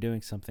life. I'm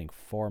doing something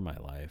for my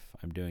life.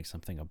 I'm doing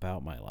something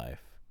about my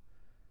life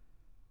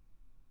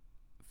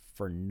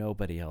for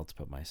nobody else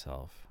but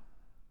myself.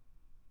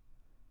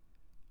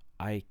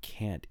 I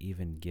can't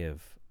even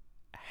give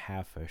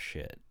half a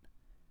shit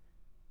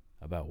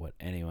about what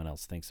anyone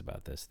else thinks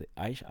about this.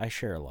 I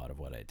share a lot of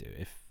what I do.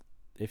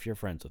 If you're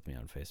friends with me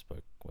on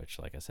Facebook, which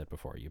like I said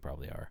before, you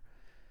probably are,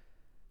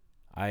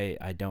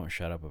 I don't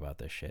shut up about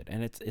this shit.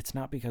 And it's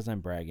not because I'm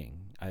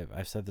bragging.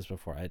 I've said this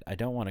before. I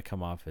don't want to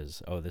come off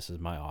as, oh, this is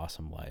my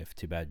awesome life.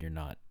 Too bad you're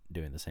not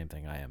doing the same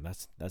thing I am.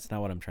 That's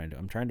not what I'm trying to do.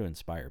 I'm trying to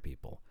inspire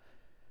people.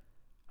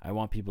 I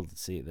want people to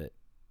see that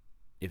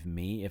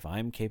if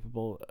I'm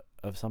capable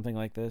of something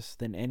like this,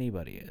 then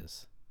anybody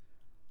is.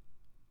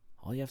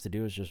 All you have to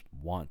do is just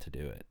want to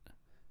do it.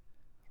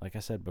 Like I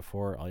said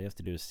before, all you have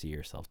to do is see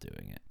yourself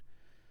doing it.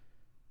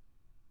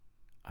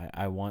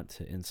 I want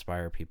to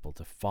inspire people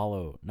to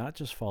follow, not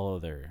just follow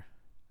their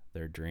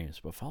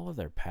dreams, but follow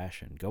their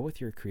passion. Go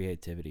with your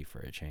creativity for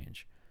a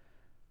change.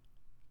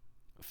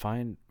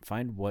 Find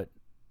what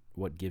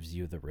gives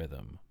you the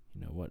rhythm,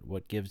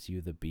 what gives you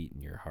the beat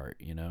in your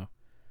heart,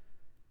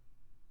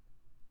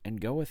 and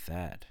go with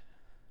that.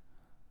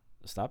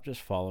 Stop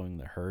just following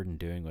the herd and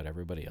doing what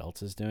everybody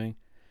else is doing.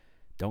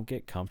 Don't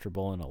get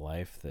comfortable in a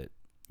life that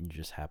you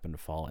just happen to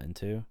fall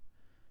into.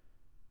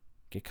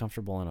 Get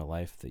comfortable in a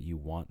life that you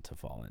want to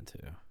fall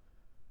into.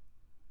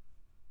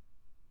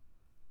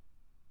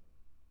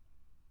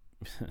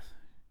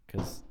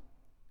 Because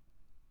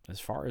as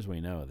far as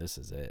we know, this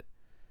is it.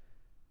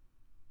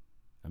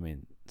 I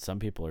mean, some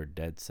people are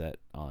dead set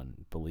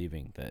on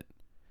believing that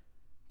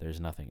there's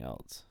nothing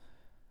else.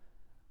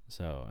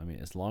 So, I mean,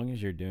 as long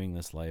as you're doing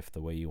this life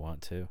the way you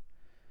want to,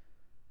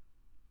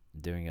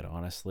 doing it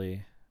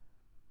honestly,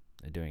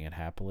 and doing it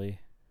happily,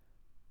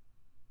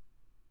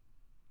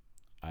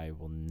 I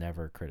will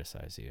never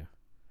criticize you.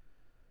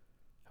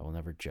 I will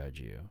never judge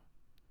you.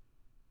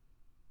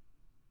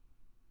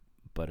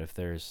 But if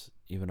there's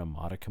even a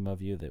modicum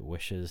of you that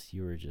wishes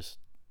you were just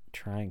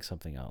trying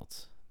something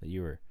else, that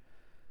you were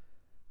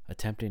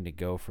attempting to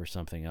go for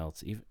something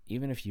else,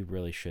 even if you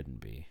really shouldn't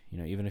be,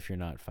 even if you're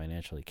not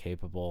financially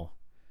capable,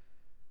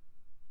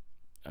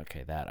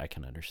 okay, that I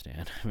can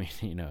understand. I mean,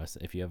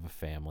 if you have a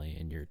family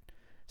and you're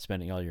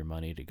spending all your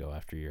money to go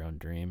after your own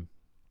dream,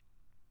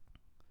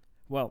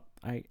 well,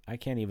 I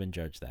can't even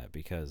judge that,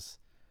 because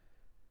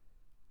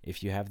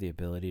if you have the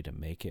ability to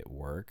make it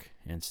work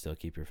and still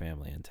keep your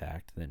family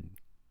intact, then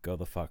go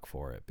the fuck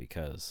for it,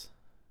 because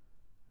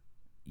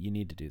you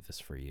need to do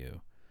this for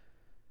you.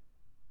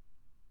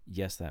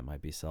 Yes, that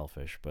might be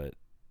selfish, but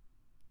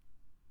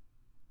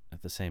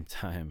at the same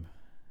time,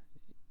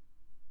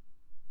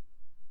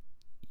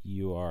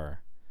 you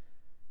are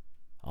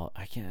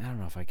I don't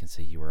know if I can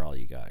say you are all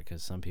you got,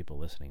 because some people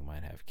listening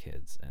might have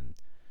kids, and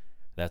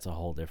that's a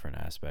whole different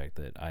aspect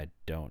that I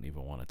don't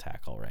even want to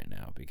tackle right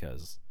now,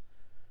 because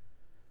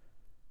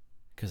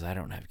I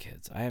don't have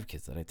kids. I have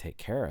kids that I take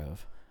care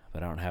of,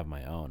 but I don't have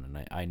my own.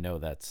 And I know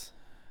that's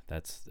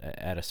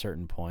at a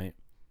certain point,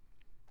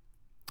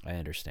 I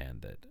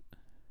understand that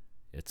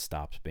it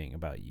stops being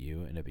about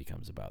you and it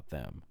becomes about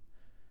them.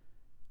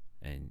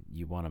 and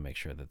you want to make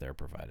sure that they're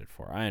provided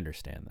for. I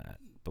understand that,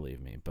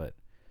 believe me, but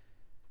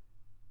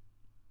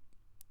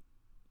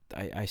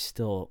I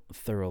still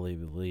thoroughly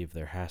believe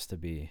there has to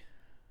be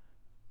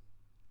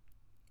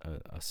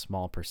a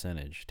small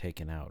percentage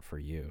taken out for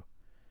you,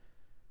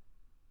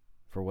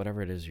 for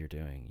whatever it is you're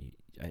doing.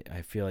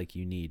 I feel like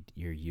you need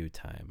your you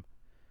time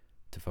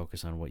to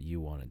focus on what you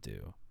want to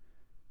do.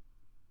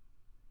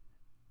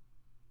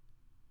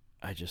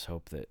 I just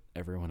hope that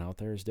everyone out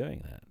there is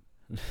doing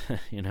that.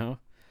 You know,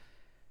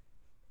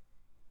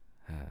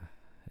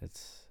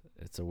 it's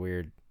a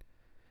weird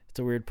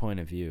point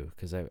of view,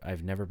 because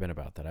I've never been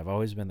about that. I've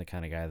always been the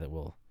kind of guy that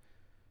will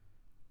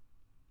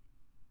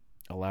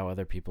allow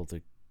other people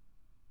to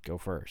go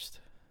first.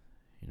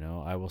 You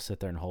know, I will sit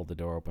there and hold the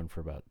door open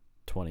for about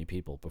 20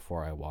 people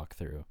before I walk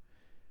through,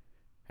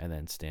 and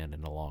then stand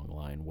in a long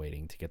line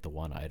waiting to get the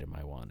one item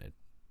I wanted.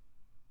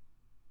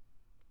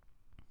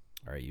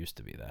 Or I used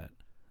to be that.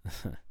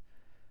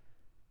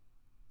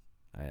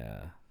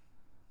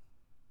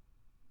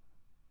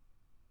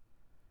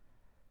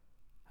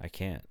 I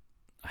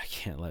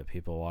can't let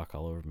people walk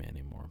all over me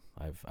anymore.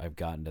 I've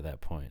gotten to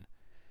that point.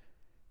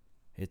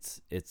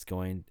 It's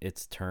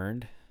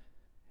turned.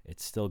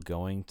 It's still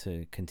going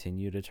to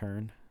continue to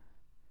turn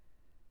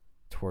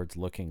towards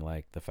looking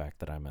like the fact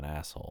that I'm an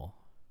asshole,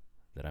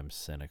 that I'm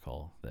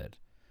cynical, that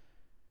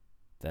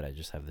I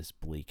just have this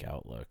bleak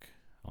outlook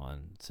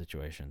on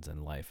situations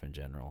and life in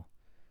general.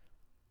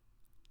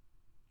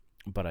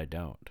 But I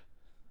don't.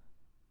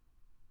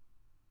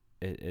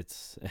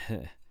 It's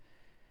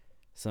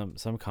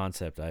some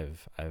concept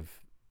I've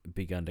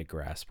begun to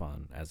grasp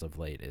on as of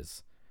late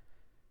is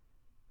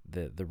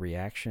the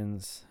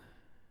reactions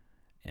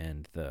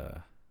and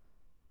the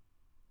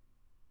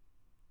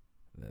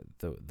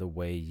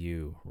way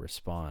you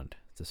respond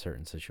to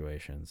certain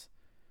situations.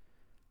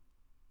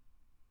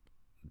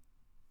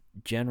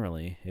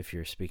 Generally, if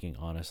you're speaking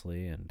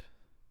honestly and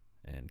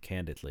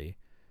candidly,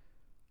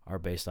 are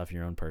based off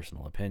your own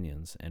personal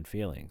opinions and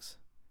feelings.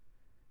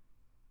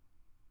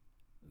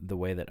 The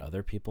way that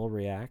other people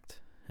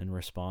react and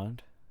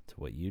respond to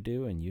what you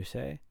do and you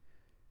say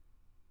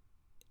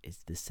is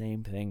the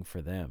same thing for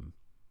them.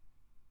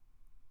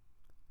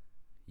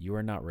 You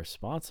are not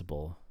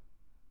responsible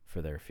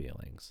for their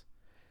feelings.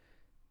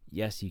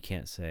 Yes, you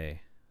can't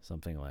say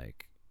something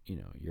like,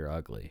 you're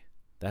ugly.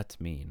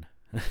 That's mean.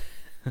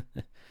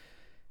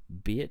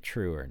 Be it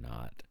true or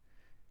not.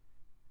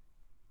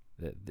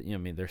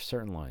 There's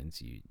certain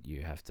lines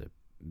you have to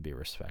be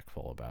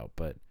respectful about,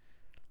 but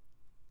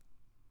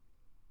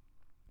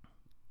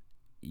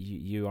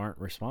you aren't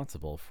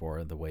responsible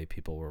for the way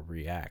people will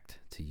react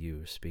to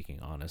you speaking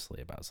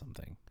honestly about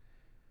something.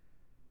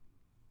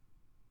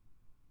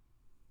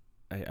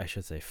 I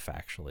should say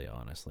factually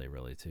honestly,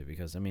 really, too,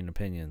 because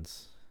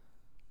opinions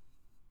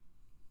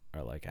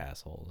are like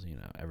assholes.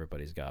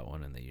 Everybody's got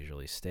one and they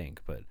usually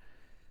stink, but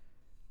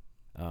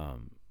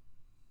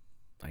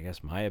I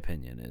guess my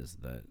opinion is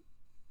that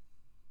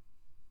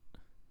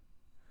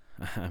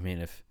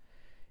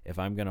if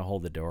I'm going to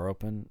hold the door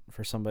open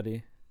for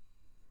somebody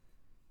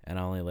and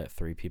I only let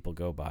 3 people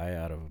go by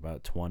out of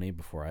about 20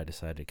 before I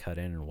decide to cut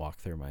in and walk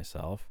through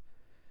myself,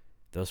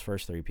 those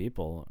first 3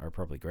 people are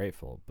probably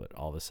grateful, but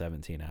all the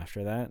 17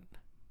 after that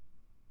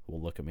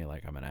will look at me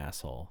like I'm an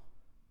asshole.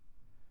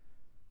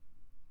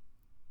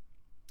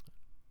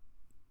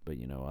 But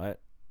you know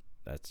what?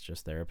 That's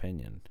just their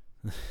opinion.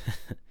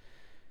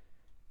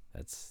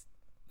 That's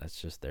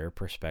just their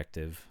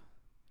perspective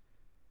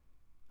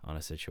on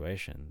a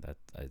situation. That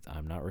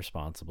I'm not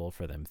responsible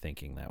for them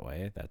thinking that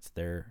way. That's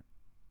their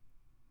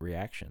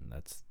reaction.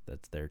 That's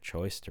their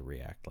choice to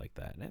react like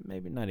that. And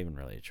maybe not even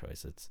really a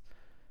choice.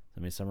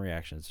 Some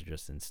reactions are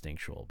just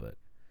instinctual, but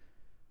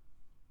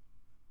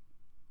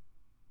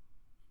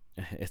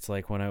it's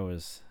like when I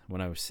was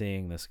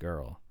seeing this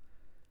girl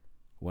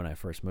when I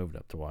first moved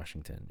up to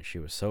Washington. She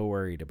was so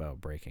worried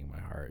about breaking my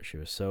heart. She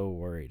was so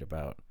worried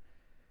about,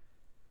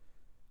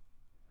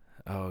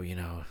 I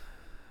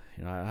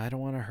don't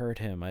want to hurt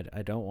him.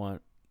 I don't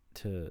want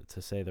to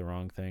say the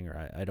wrong thing,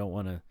 or I don't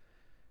want to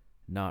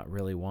not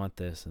really want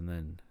this, and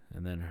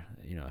then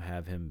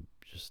have him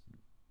just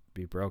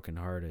be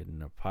brokenhearted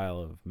in a pile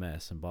of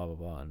mess and blah blah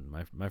blah.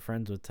 And my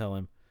friends would tell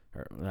him,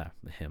 or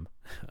him,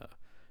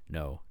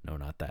 no,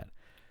 not that.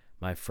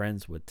 My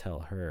friends would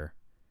tell her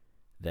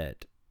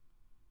that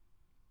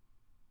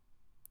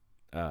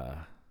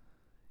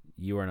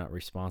you are not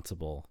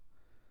responsible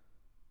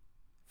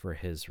for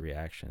his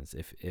reactions.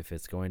 If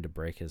it's going to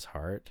break his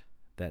heart,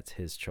 that's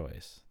his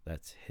choice.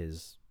 That's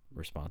his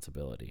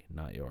responsibility,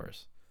 not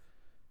yours.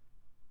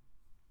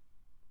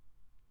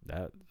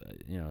 That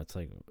it's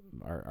like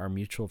our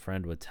mutual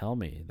friend would tell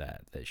me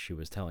that she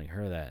was telling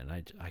her that, and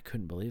I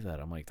couldn't believe that.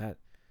 I'm like,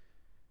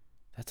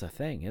 that's a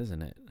thing,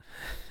 isn't it?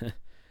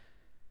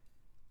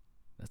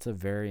 That's a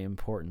very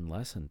important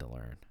lesson to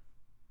learn.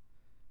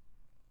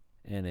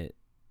 And it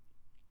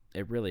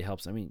really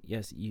helps.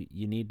 Yes,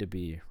 you need to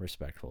be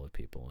respectful of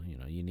people.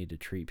 You need to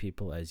treat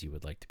people as you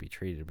would like to be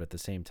treated, but at the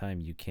same time,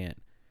 you can't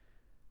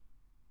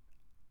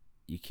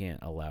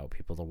allow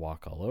people to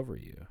walk all over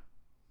you.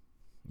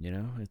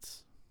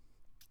 It's,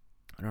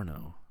 I don't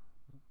know.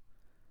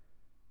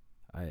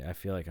 I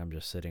feel like I'm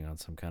just sitting on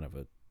some kind of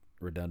a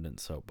redundant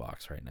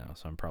soapbox right now,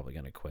 so I'm probably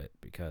going to quit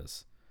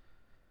because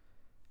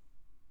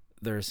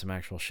there's some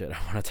actual shit I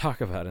want to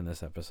talk about in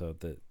this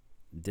episode that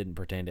didn't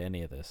pertain to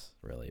any of this,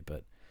 really,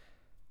 but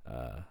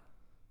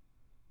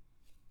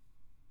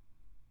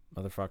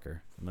motherfucker,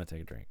 I'm going to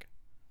take a drink.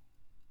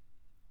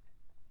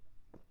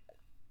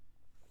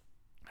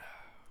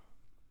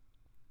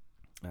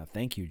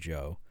 Thank you,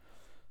 Joe,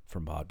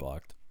 from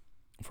Podblocked,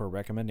 for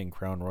recommending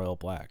Crown Royal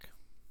Black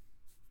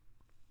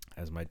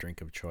as my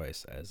drink of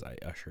choice as I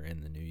usher in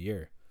the new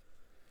year.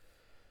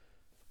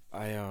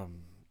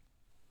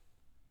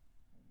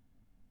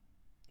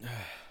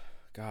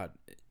 God.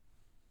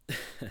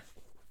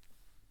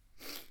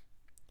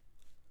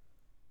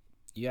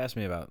 You asked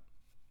me about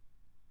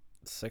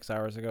 6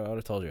 hours ago, I would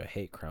have told you I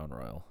hate Crown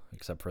Royal,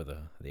 except for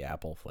the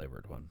apple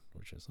flavored one,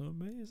 which is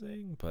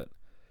amazing. But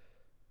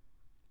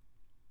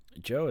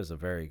Joe is a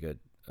very good,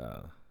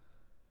 I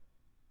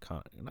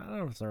don't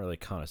know if it's not really a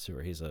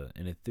connoisseur. He's an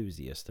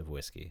enthusiast of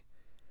whiskey.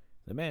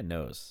 The man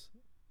knows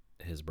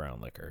his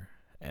brown liquor,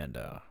 and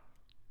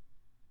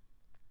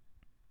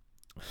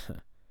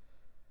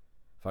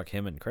fuck,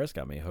 him and Chris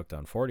got me hooked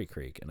on 40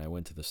 Creek, and I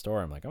went to the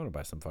store. I'm like, I'm gonna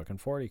buy some fucking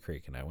 40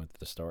 Creek, and I went to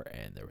the store,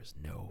 and there was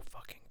no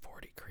fucking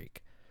 40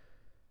 Creek.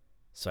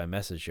 So I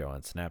messaged Joe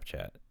on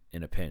Snapchat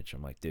in a pinch.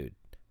 I'm like, dude,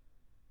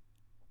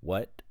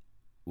 what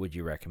would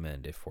you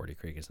recommend if 40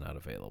 Creek is not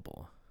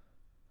available?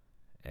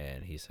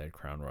 And he said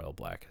Crown Royal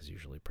Black is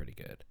usually pretty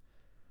good.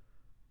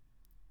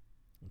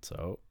 And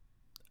so,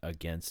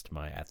 against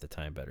my at the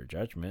time better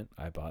judgment,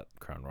 I bought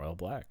Crown Royal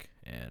Black.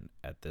 And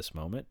at this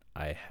moment,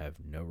 I have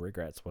no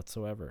regrets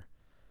whatsoever.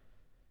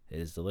 It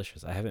is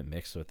delicious. I haven't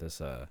mixed with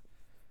this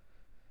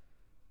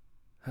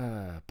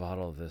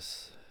bottle of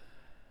this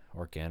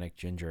organic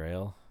ginger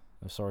ale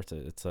of sorts.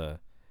 It's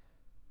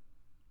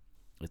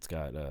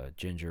got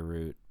ginger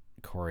root,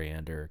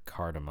 coriander,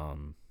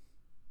 cardamom,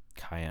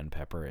 cayenne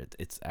pepper.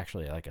 It's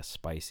actually like a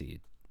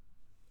spicy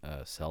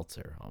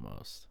seltzer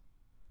almost.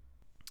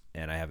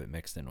 And I have it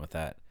mixed in with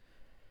that.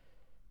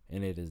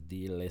 And it is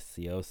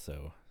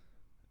delicioso.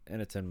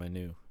 And it's in my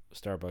new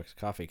Starbucks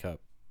coffee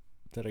cup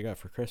that I got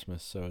for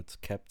Christmas, so it's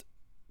kept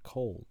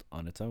cold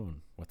on its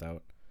own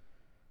without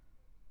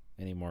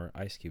any more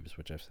ice cubes,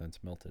 which I've since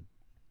melted.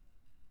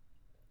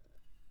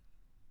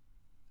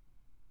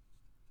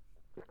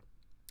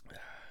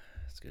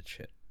 It's good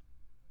shit.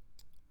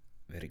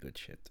 Very good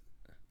shit.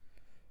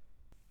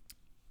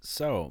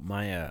 So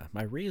my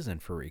reason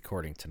for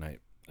recording tonight,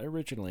 I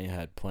originally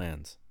had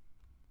plans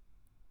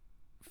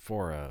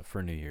for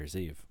New Year's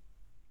Eve.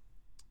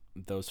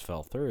 Those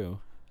fell through,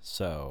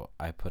 so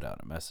I put out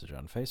a message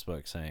on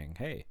Facebook saying,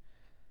 hey,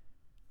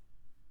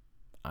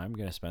 I'm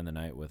going to spend the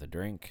night with a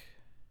drink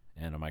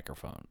and a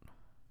microphone.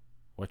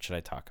 What should I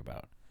talk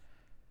about?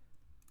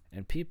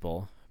 And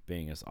people,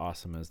 being as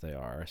awesome as they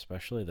are,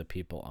 especially the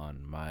people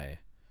on my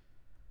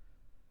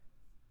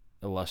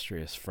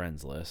illustrious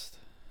friends list,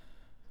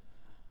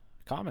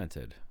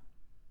 commented.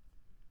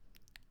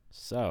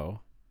 So,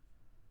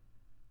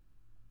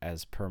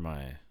 as per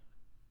my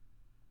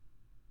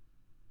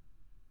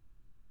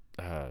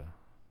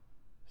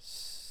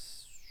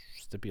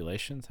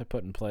stipulations I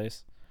put in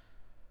place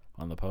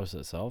on the post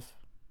itself,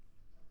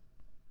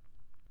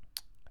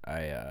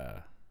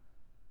 fuck,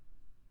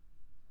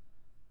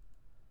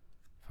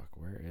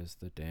 where is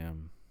the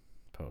damn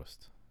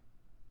post?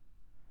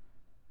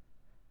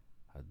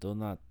 I do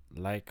not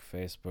like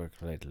Facebook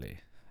lately,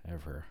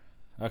 ever.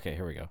 Okay,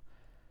 here we go.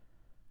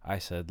 I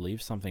said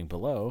leave something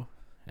below,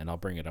 and I'll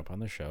bring it up on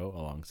the show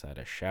alongside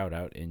a shout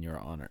out in your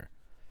honor.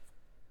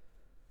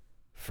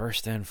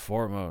 First and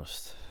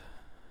foremost,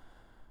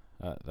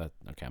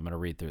 okay, I'm going to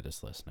read through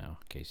this list now,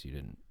 in case you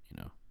didn't,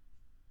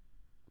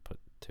 put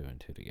two and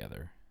two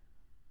together.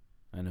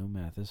 I know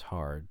math is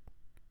hard,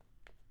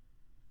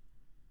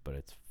 but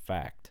it's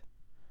fact.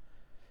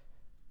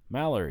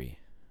 Mallory.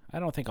 I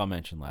don't think I'll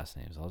mention last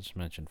names. I'll just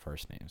mention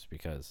first names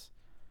because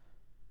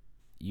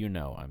you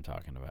know I'm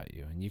talking about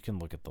you. And you can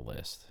look at the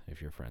list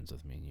if you're friends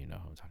with me and you know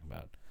who I'm talking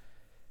about.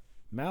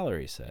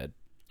 Mallory said,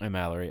 "Hey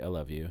Mallory, I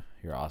love you.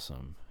 You're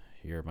awesome.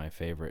 You're my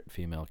favorite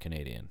female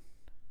Canadian.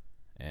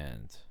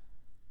 And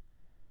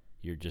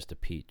you're just a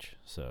peach.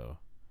 So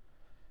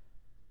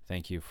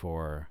thank you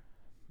for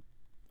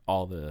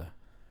all the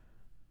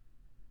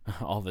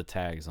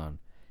tags on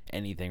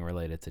anything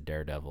related to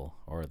Daredevil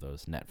or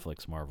those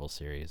Netflix Marvel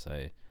series.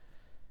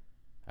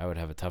 I would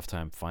have a tough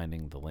time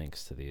finding the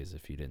links to these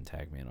if you didn't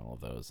tag me in all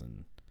of those,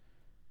 and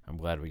I'm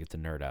glad we get to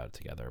nerd out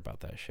together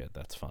about that shit.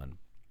 That's fun.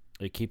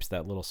 It keeps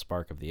that little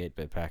spark of the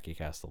 8-Bit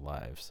Packycast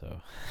alive,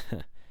 so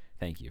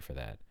thank you for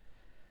that.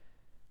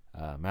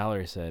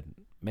 Mallory said,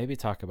 maybe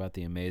talk about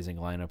the amazing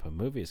lineup of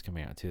movies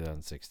coming out in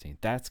 2016.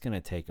 That's going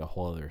to take a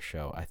whole other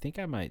show. I think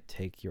I might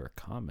take your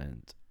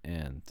comment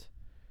and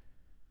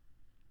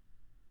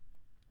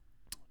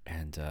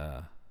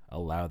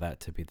allow that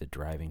to be the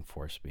driving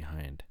force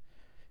behind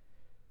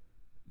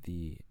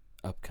the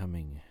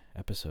upcoming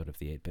episode of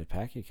the 8-Bit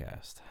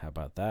Packycast. How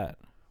about that?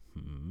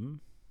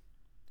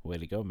 Way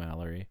to go,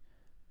 Mallory.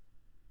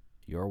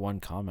 Your one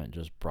comment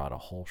just brought a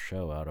whole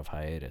show out of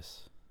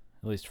hiatus,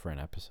 at least for an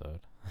episode.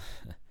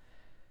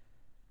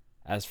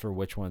 As for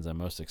which ones I'm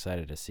most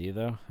excited to see,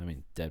 though, I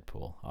mean,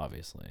 Deadpool,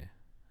 obviously.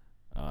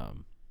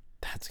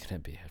 That's going to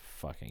be a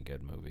fucking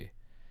good movie.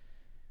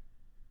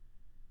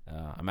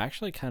 I'm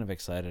actually kind of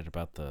excited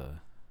about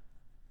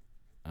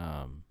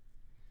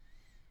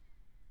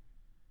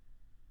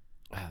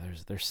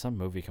there's some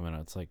movie coming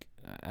out. It's like,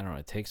 I don't know,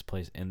 it takes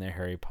place in the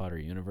Harry Potter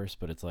universe,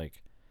 but it's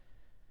like,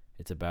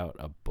 it's about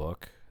a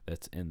book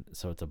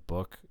so it's a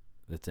book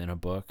that's in a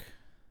book.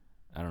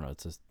 I don't know,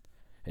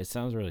 it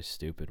sounds really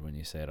stupid when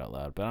you say it out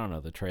loud, but I don't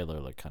know, the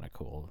trailer looked kind of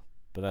cool,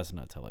 but that's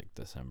not till like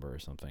December or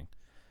something.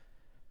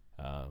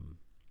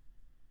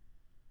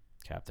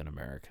 Captain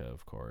America,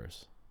 of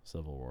course.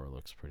 Civil War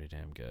looks pretty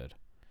damn good.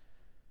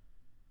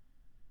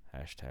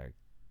 Hashtag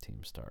Team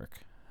Stark.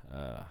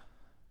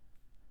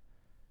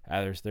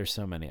 There's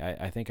so many.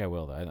 I think I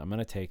will, though. I'm going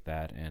to take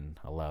that and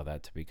allow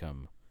that to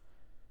become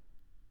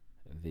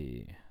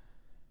the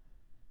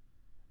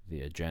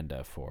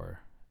agenda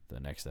for the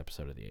next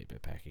episode of the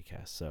 8-Bit Packy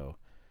Cast. So,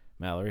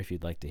 Mallory, if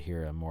you'd like to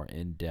hear a more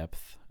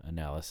in-depth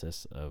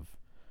analysis of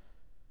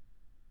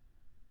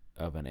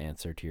an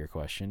answer to your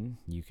question,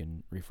 you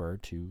can refer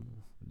to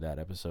that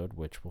episode,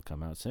 which will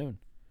come out soon.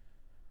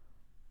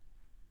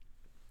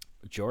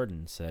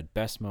 Jordan said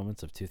best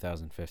moments of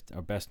 2015,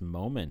 or best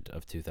moment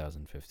of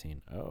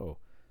 2015. Oh,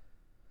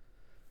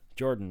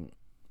 Jordan,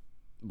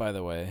 by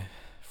the way,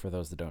 for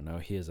those that don't know,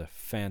 he is a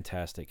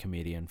fantastic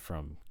comedian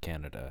from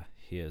Canada.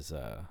 He is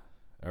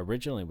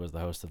originally was the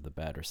host of the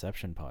Bad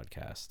Reception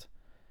podcast,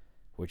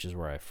 which is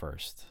where I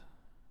first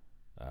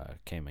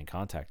came in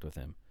contact with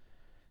him.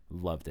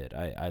 Loved it.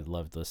 I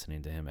loved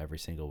listening to him every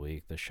single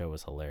week. The show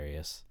was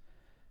hilarious.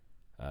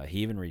 He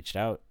even reached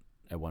out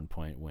at one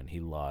point when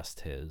he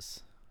lost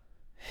his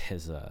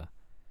a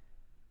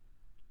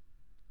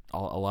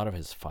lot of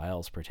his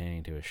files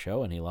pertaining to his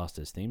show, and he lost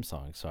his theme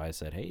song. So I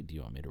said, hey, do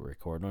you want me to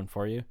record one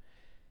for you?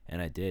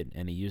 And I did,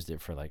 and he used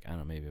it for like, I don't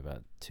know, maybe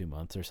about 2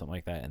 months or something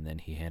like that, and then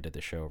he handed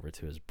the show over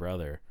to his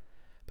brother.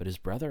 But his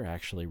brother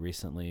actually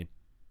recently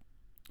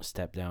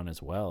stepped down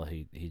as well.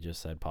 He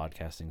just said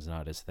podcasting's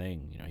not his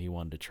thing. You know, he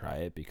wanted to try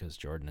it because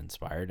Jordan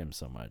inspired him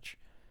so much.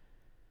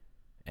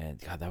 And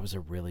God, that was a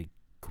really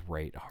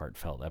great,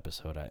 heartfelt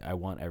episode. I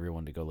want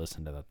everyone to go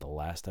listen to that. The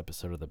last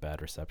episode of the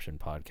Bad Reception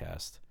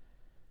podcast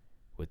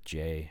with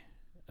Jay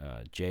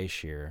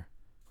Shear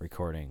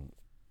recording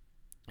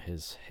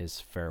his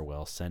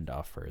farewell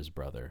send-off for his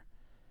brother.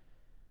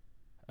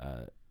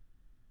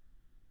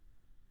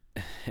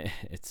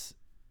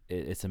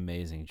 It's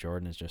amazing.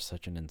 Jordan is just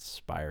such an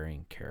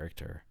inspiring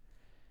character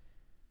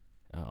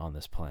on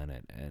this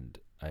planet, and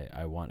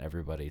I want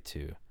everybody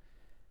to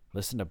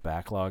listen to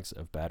backlogs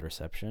of Bad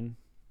Reception,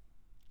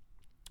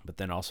 but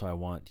then also I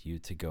want you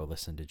to go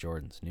listen to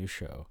Jordan's new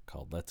show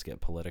called Let's Get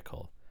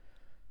Political.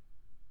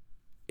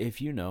 If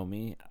you know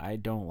me, I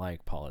don't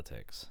like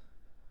politics.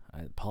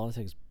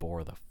 Politics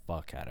bore the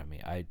fuck out of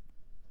me.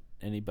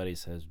 Anybody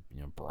says,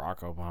 you know, Barack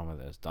Obama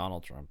this,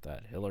 Donald Trump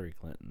that, Hillary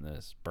Clinton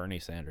this, Bernie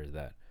Sanders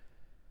that,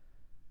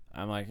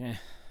 I'm like,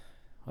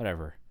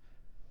 whatever.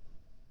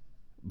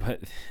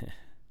 But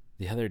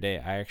the other day,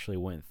 I actually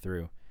went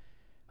through,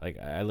 like,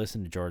 I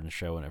listened to Jordan's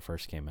show when it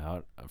first came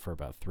out for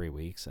about 3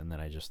 weeks, and then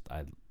I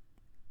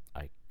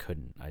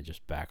couldn't. I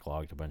just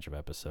backlogged a bunch of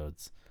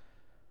episodes.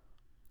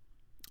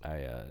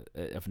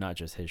 If not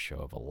just his show,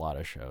 of a lot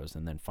of shows,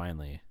 and then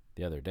finally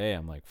the other day,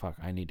 I'm like, fuck,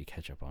 I need to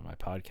catch up on my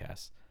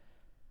podcast.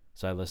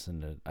 So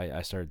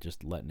I started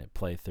just letting it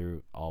play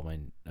through all my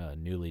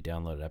newly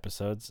downloaded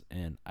episodes,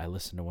 and I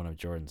listened to one of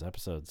Jordan's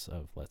episodes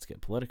of Let's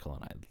Get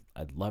Political, and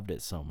I loved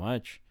it so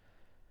much.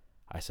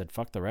 I said,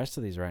 fuck the rest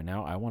of these right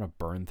now. I want to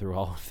burn through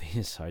all of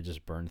these. So I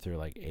just burned through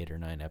like 8 or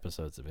 9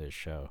 episodes of his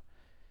show.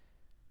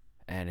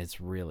 And it's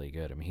really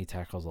good. I mean, he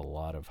tackles a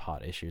lot of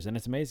hot issues, and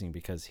it's amazing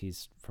because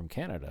he's from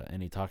Canada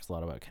and he talks a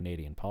lot about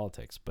Canadian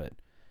politics, but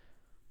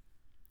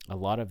a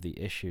lot of the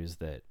issues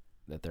that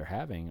they're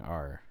having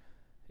are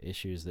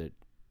issues that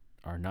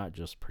are not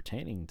just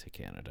pertaining to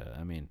Canada.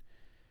 I mean,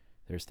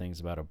 there's things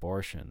about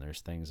abortion,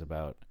 there's things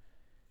about,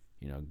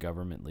 you know,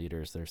 government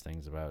leaders, there's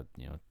things about,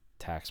 you know,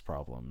 tax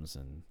problems,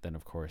 and then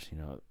of course, you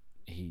know,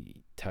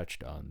 he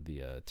touched on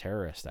the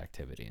terrorist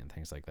activity and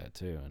things like that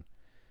too. And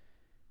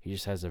he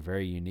just has a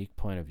very unique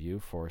point of view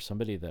for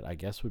somebody that I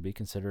guess would be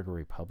considered a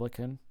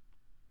Republican,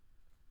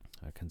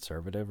 a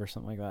conservative or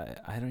something like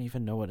that. I don't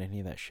even know what any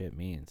of that shit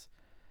means.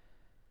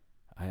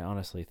 I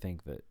honestly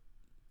think that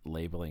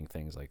labeling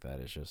things like that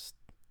is just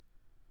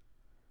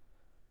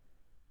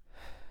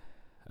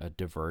a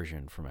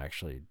diversion from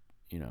actually,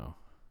 you know,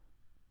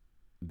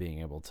 being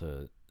able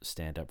to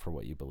stand up for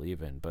what you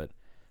believe in. But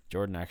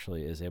Jordan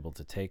actually is able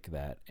to take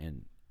that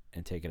and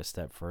take it a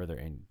step further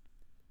and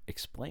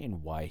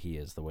explain why he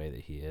is the way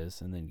that he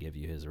is, and then give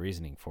you his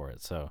reasoning for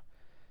it. So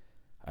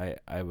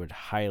I would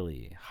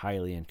highly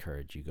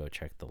encourage you go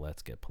check the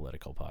Let's Get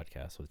Political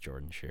podcast with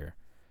Jordan Shear.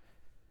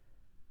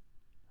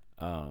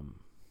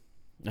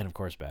 And of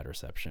course Bad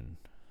Reception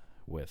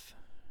with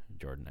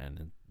Jordan,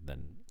 and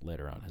then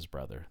later on his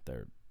brother.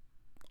 They're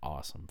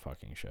awesome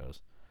fucking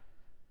shows.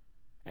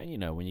 And you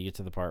know, when you get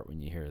to the part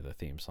when you hear the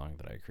theme song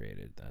that I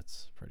created,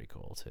 that's pretty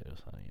cool too.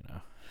 So you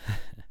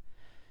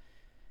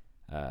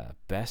know,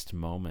 best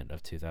moment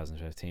of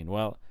 2015.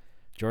 Well,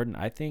 Jordan,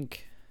 I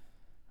think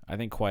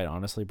quite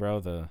honestly, bro,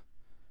 the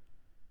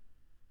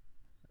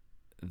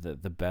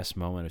best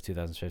moment of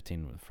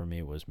 2015 for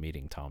me was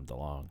meeting Tom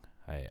DeLonge.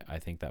 I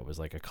think that was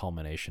like a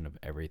culmination of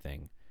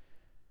everything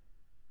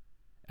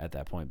at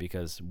that point,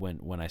 because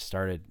when I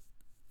started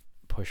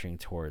pushing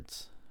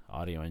towards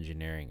audio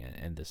engineering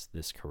and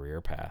this career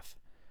path,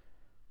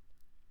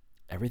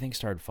 everything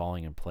started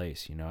falling in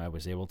place. You know, I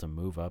was able to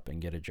move up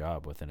and get a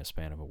job within a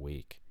span of a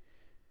week.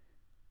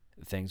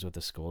 Things with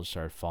the school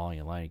started falling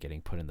in line,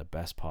 getting put in the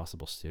best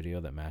possible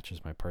studio that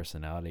matches my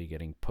personality,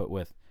 getting put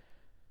with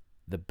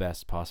the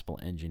best possible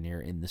engineer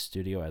in the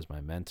studio as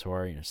my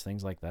mentor. You know,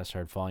 things like that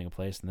started falling in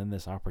place. And then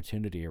this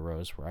opportunity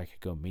arose where I could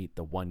go meet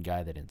the one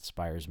guy that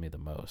inspires me the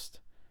most.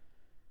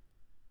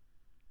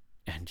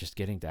 And just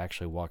getting to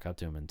actually walk up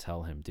to him and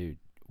tell him, dude,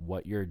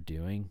 what you're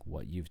doing,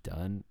 what you've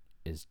done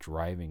is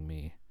driving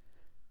me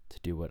to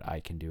do what I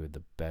can do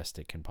the best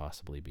it can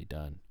possibly be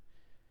done,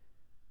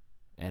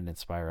 and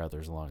inspire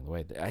others along the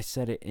way. I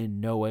said it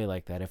in no way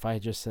like that. If I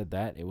had just said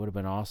that, it would have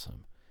been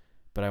awesome.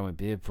 But I went,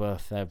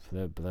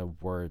 the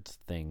words,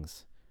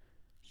 things,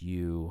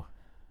 you,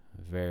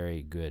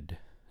 very good.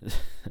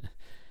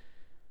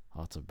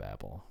 Lots of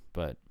babble.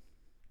 But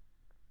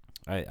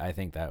I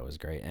think that was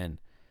great. And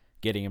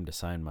getting him to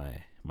sign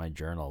my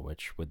journal,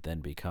 which would then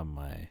become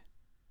my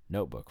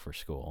notebook for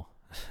school,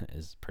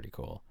 is pretty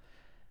cool.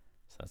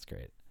 So that's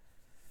great.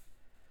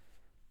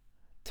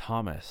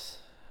 Thomas,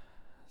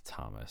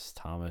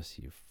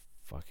 you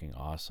fucking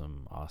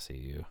awesome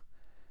Aussie, you.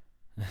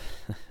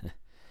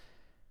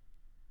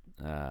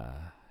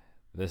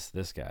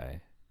 This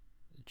guy,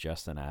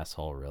 just an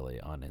asshole really,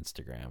 on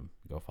Instagram.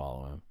 Go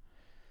follow him.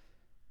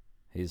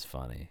 He's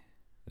funny.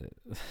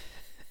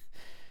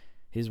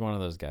 He's one of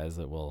those guys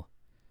that will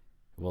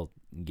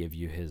give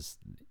you his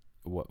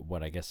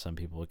what I guess some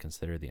people would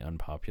consider the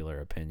unpopular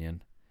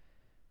opinion,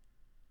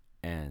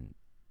 and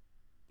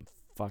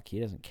fuck, he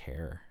doesn't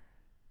care.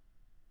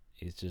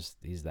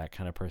 He's that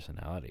kind of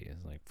personality.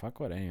 He's like, fuck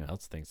what anyone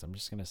else thinks, I'm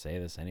just gonna say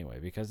this anyway,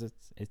 because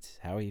it's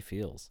how he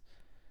feels.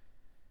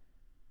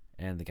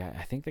 And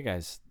I think the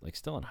guy's like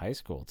still in high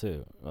school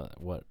too,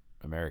 what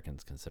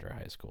Americans consider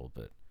high school,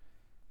 but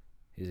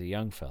he's a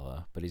young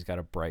fella, but he's got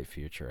a bright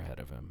future ahead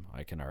of him,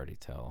 I can already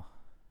tell.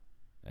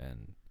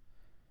 And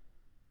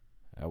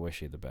I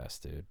wish you the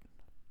best, dude.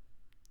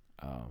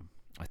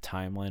 A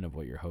timeline of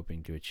what you're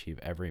hoping to achieve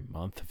every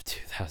month of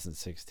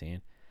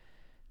 2016.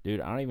 Dude,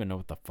 I don't even know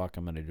what the fuck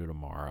I'm going to do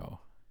tomorrow.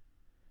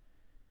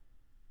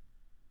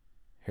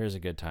 Here's a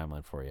good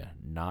timeline for you.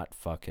 Not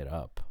fuck it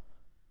up.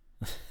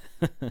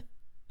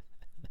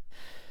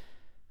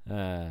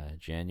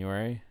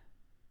 January.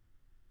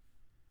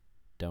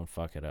 Don't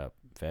fuck it up.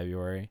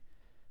 February.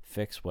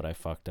 Fix what I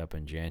fucked up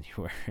in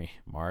January.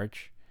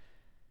 March.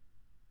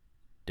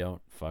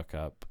 Don't fuck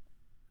up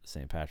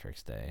St.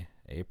 Patrick's Day.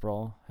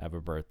 April. Have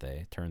a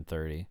birthday. Turn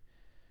 30.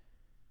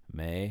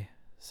 May.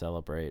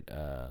 Celebrate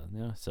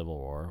Civil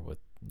War with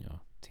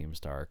Team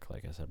Stark,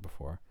 like I said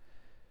before.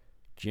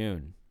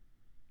 June,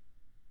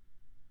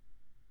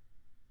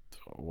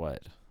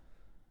 what?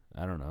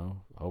 I don't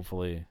know.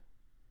 Hopefully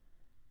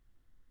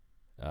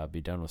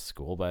be done with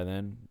school by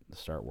then,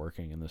 start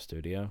working in the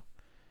studio.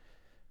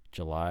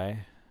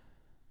 July,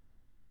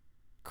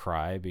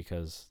 cry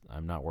because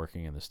I'm not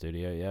working in the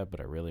studio yet, but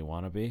I really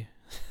want to be.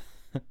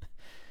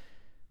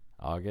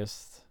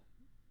 August,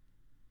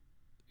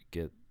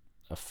 get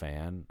a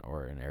fan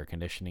or an air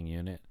conditioning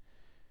unit.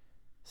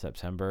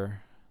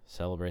 September,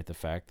 celebrate the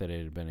fact that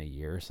it had been a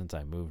year since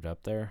I moved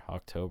up there.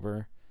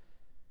 October,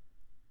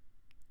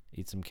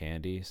 eat some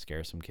candy,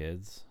 scare some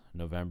kids.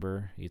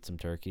 November, eat some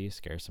turkey,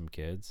 scare some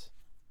kids.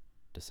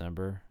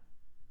 December,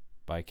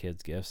 buy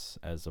kids gifts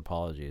as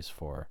apologies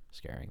for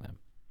scaring them,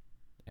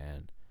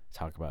 and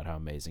talk about how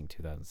amazing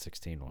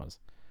 2016 was,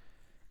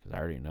 because I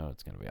already know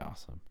it's going to be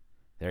awesome.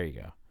 There you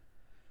go.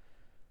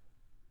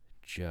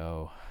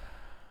 Joe,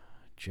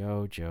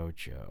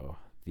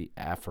 the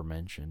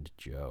aforementioned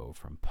Joe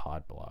from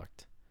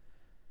Podblocked,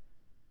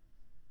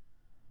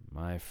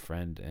 my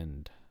friend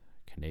and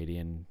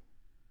Canadian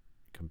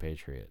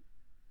compatriot,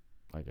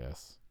 I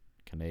guess.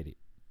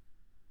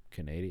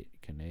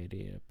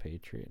 Canadian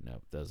patriot.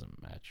 Nope,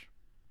 doesn't match.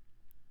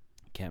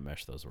 Can't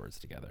mesh those words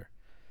together.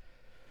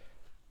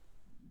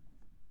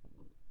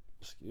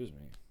 Excuse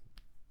me.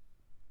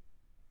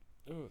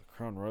 Oh, the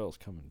Crown Royal's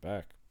coming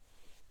back.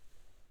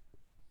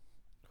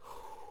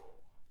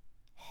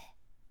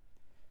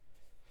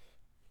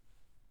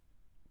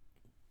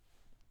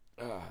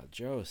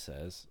 Joe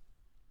says,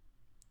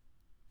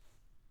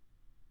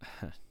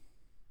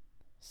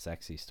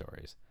 sexy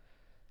stories.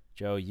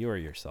 Joe, you are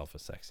yourself a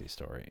sexy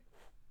story.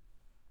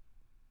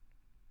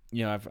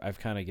 I've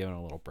kind of given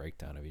a little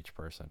breakdown of each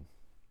person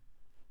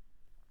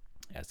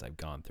as I've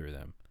gone through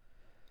them.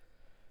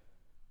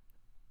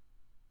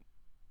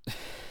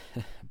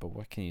 But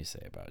what can you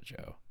say about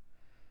Joe?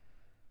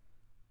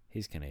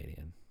 He's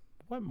Canadian.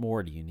 What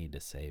more do you need to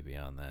say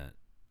beyond that?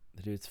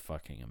 The dude's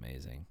fucking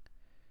amazing.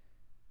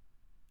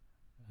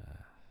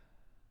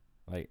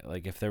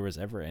 Like if there was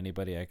ever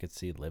anybody I could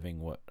see living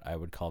what I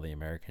would call the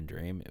American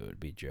dream, it would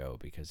be Joe,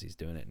 because he's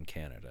doing it in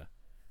Canada.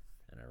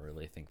 And I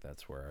really think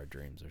that's where our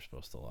dreams are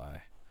supposed to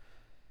lie.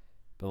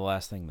 But the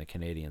last thing the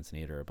Canadians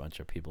need are a bunch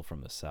of people from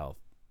the South,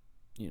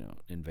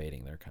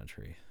 invading their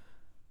country.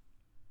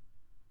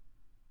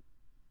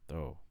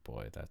 Oh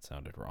boy, that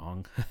sounded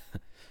wrong.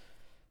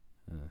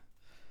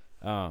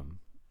 Nah,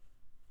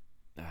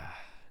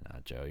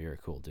 Joe, you're a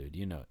cool dude.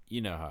 You know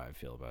how I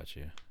feel about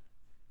you.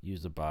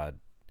 Use a bod.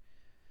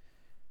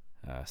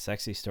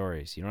 Sexy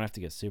stories. You don't have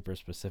to get super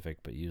specific,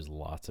 but use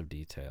lots of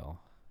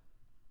detail.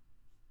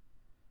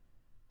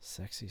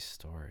 Sexy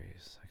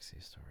stories.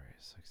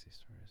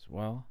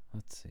 Well,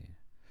 let's see.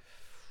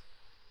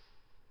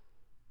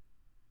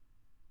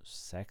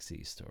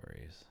 Sexy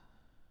stories.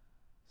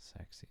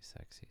 Sexy.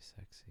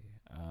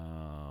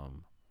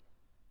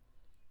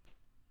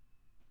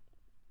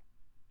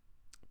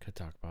 Could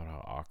talk about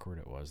how awkward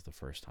it was the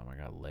first time I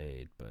got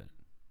laid, but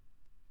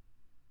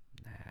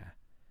nah.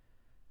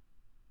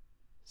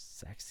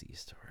 Sexy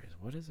stories.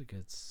 What is a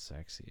good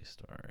sexy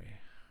story?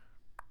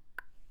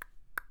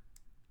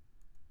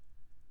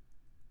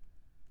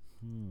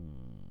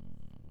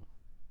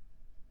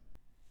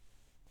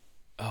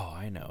 Oh,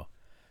 I know.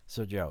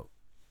 So, Joe,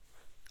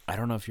 I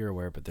don't know if you're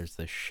aware, but there's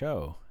this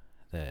show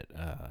that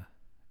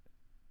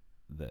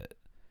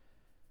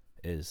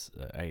is,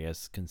 I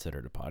guess,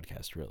 considered a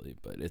podcast, really,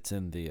 but it's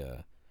in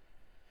the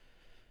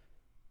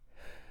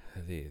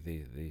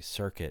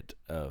circuit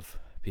of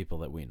people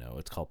that we know.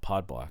 It's called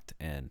Podblocked,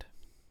 and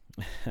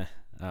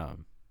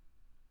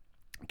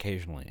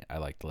occasionally I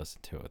like to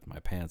listen to it with my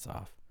pants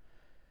off.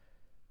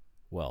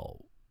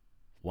 Well,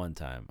 one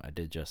time I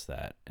did just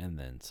that, and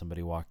then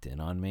somebody walked in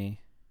on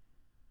me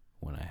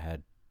when I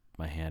had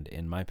my hand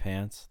in my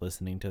pants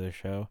listening to the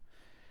show,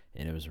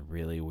 and it was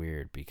really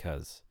weird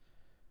because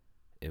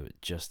it was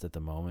just at the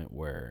moment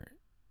where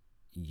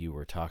you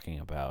were talking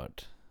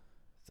about,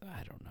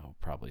 I don't know,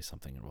 probably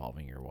something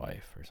involving your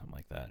wife or something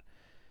like that.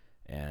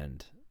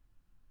 And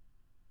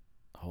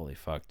holy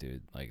fuck,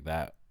 dude, like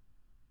that.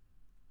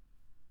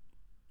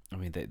 I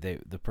mean,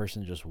 the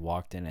person just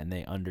walked in and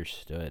they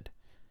understood.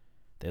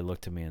 They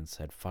looked at me and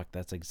said, fuck,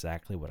 that's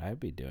exactly what I'd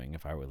be doing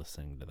if I were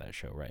listening to that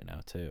show right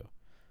now too.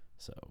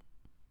 So,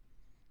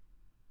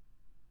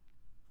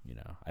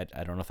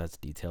 I don't know if that's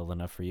detailed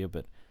enough for you,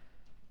 but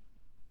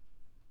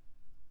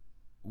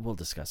we'll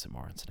discuss it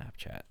more on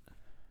Snapchat.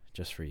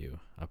 Just for you.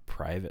 A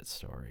private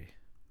story.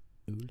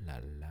 Ooh la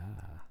la.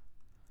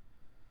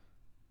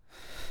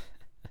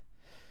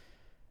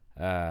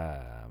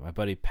 My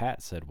buddy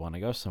Pat said, want to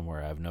go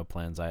somewhere? I have no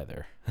plans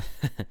either.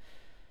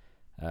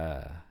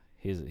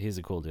 He's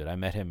a cool dude. I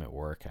met him at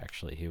work,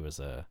 actually. He was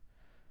a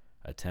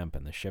temp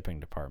in the shipping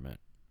department,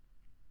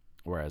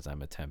 whereas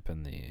I'm a temp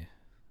in the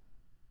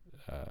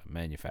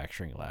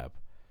manufacturing lab.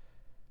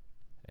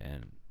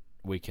 And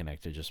we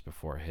connected just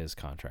before his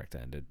contract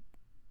ended.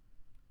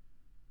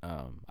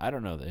 I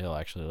don't know that he'll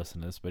actually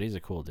listen to this, but he's a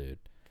cool dude.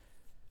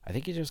 I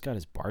think he just got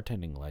his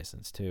bartending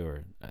license too,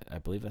 or I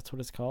believe that's what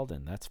it's called,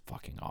 and that's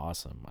fucking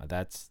awesome.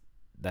 That's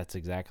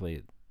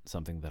exactly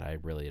something that I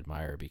really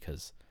admire,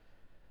 because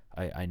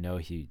I know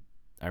I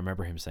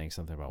remember him saying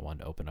something about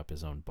wanting to open up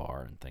his own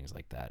bar and things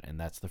like that, and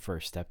that's the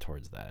first step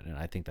towards that. And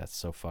I think that's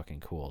so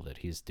fucking cool that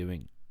he's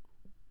doing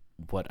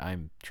what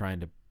I'm trying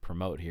to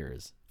promote here,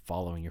 is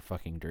following your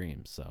fucking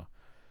dreams. So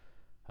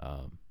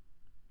I'm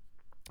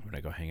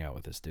gonna go hang out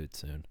with this dude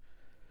soon,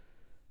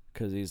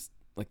 because he's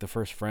like the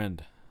first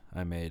friend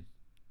I made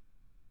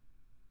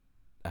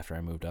after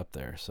I moved up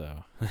there.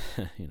 So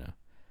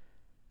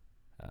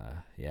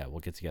yeah, we'll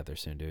get together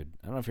soon, dude.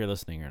 I don't know if you're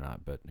listening or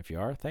not, but if you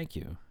are, thank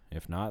you.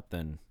 If not,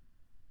 then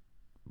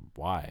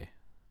why?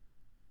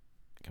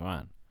 Come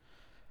on.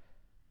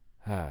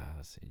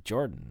 Let's see.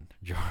 Jordan,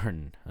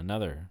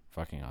 another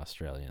fucking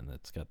Australian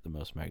that's got the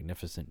most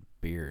magnificent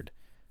beard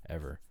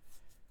ever.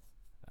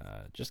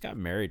 Just got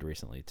married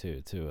recently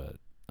too, to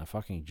a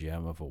fucking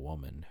gem of a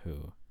woman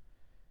who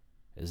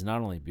is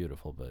not only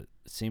beautiful, but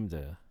seemed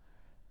to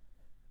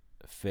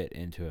fit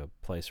into a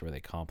place where they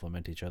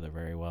complement each other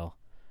very well.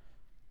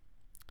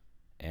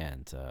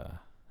 And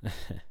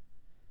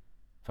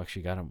fuck,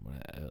 she got him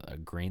a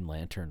Green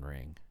Lantern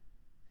ring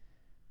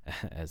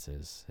as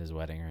his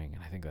wedding ring,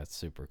 and I think that's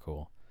super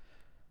cool.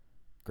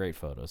 Great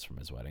photos from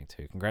his wedding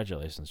too.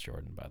 Congratulations,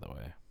 Jordan, by the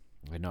way.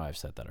 I know I've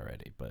said that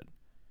already, but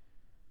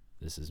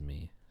this is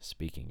me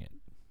speaking it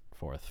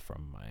forth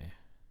from my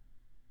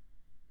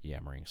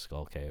yammering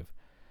skull cave.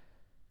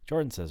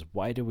 Jordan says,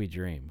 why do we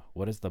dream?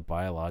 What is the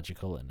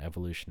biological and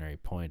evolutionary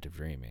point of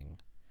dreaming?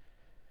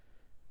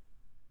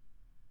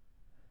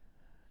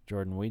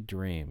 Jordan, we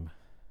dream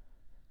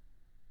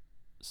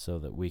so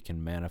that we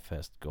can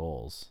manifest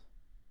goals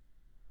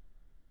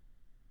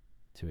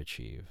to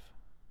achieve.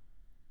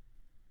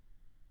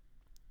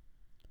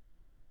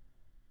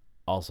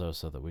 Also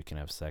so that we can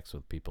have sex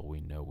with people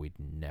we know we'd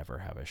never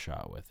have a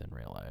shot with in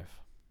real life.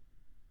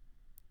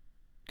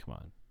 Come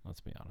on, let's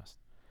be honest.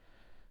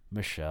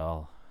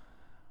 Michelle,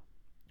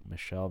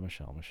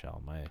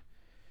 my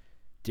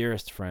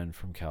dearest friend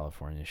from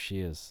California. She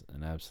is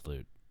an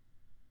absolute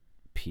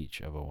peach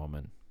of a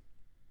woman.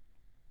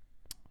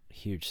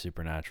 Huge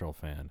Supernatural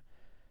fan.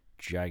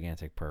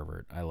 Gigantic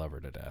pervert. I love her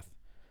to death.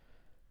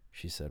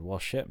 She said, well,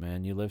 shit,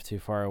 man, you live too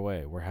far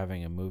away. We're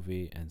having a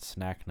movie and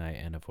snack night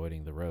and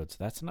avoiding the roads.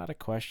 That's not a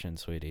question,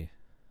 sweetie.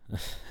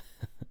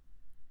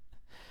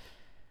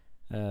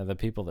 The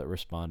people that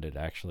responded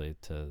actually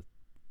to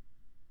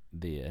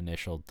the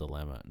initial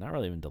dilemma, not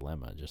really even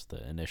dilemma, just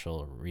the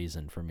initial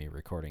reason for me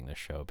recording this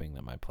show being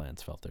that my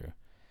plans fell through.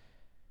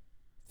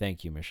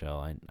 Thank you,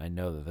 Michelle. I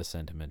know that the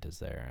sentiment is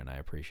there, and I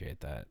appreciate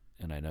that.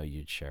 And I know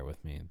you'd share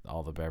with me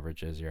all the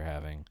beverages you're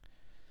having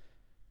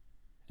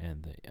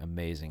and the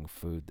amazing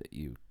food that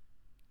you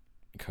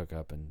cook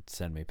up and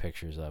send me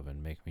pictures of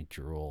and make me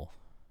drool.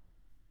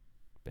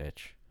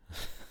 Bitch.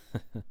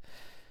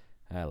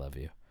 I love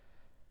you.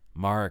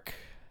 Mark,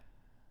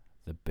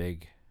 the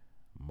big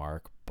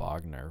Mark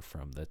Bogner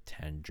from the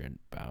Tangent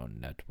Bound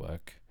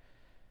Network.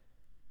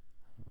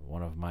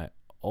 One of my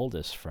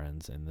oldest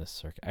friends in this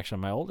circuit.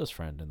 Actually, my oldest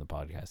friend in the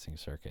podcasting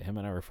circuit. Him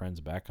and I were friends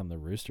back on the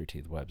Rooster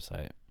Teeth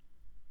website.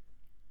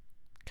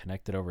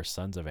 Connected over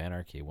Sons of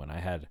Anarchy when I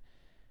had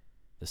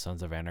the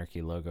Sons of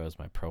Anarchy logo as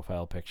my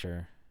profile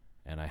picture,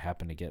 and I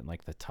happened to get in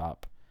like the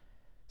top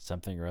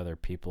something or other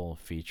people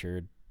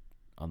featured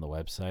on the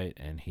website,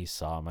 and he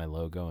saw my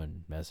logo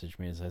and messaged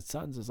me and said,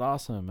 Sons is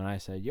awesome. And I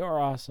said,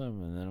 you're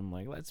awesome. And then I'm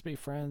like, let's be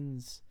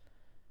friends.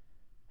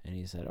 And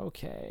he said,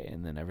 okay.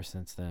 And then ever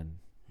since then,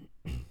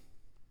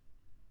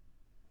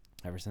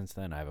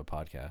 I have a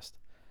podcast.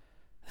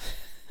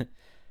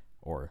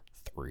 Or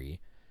 3.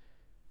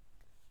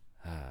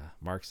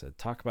 Mark said,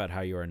 talk about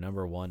how you are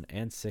number 1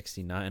 and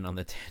 69 on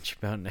the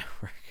Tangent Bound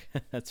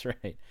Network. That's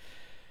right.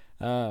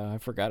 I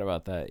forgot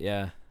about that.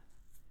 Yeah.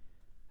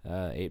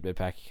 8-Bit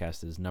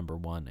Packycast is number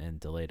 1 and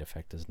Delayed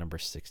Effect is number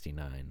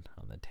 69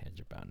 on the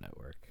Tangent Bound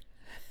Network.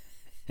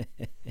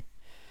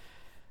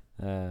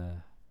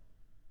 I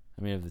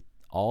mean, of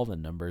all the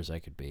numbers I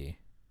could be,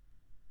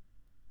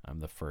 I'm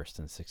the first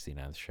and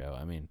 69th show.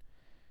 I mean,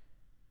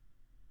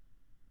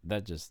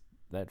 that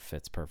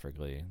fits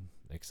perfectly,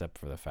 except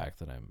for the fact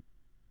that I'm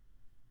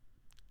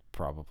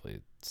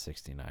probably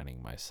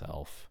 69ing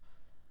myself,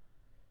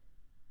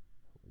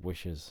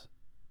 which is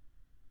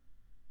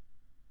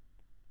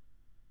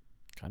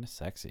kind of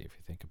sexy if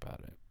you think about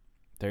it.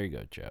 There you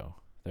go, Joe.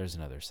 There's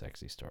another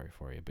sexy story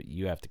for you, but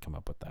you have to come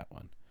up with that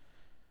one.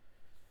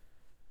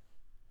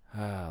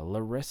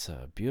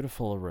 Larissa,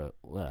 beautiful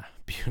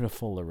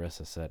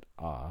Larissa said,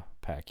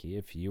 Packy,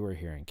 if you were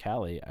here in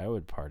Cali, I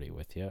would party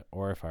with you,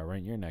 or if I were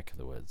in your neck of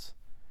the woods.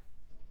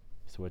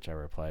 To which I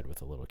replied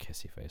with a little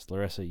kissy face.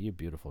 Larissa, you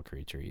beautiful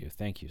creature, you.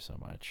 Thank you so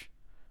much.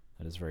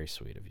 That is very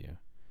sweet of you.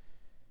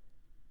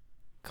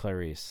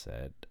 Clarice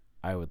said,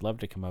 I would love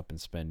to come up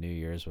and spend New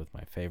Year's with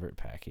my favorite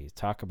Packy.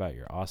 Talk about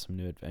your awesome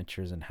new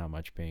adventures and how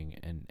much being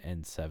an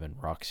N7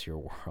 rocks your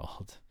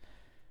world.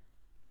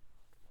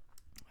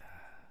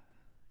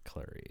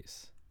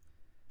 Clarice.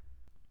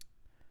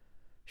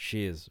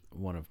 She is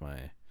one of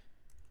my...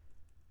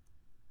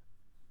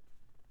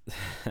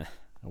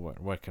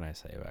 what can I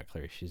say about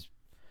Clarice?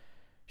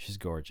 She's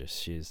gorgeous.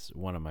 She's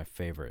one of my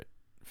favorite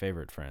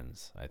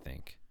friends, I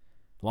think.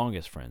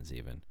 Longest friends,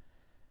 even.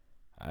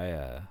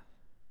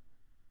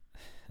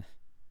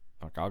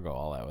 Fuck, I'll go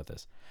all out with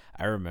this.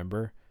 I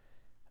remember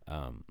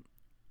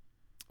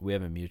we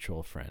have a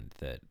mutual friend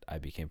that I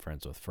became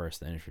friends with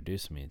first and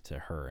introduced me to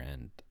her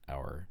and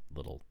our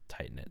little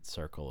tight-knit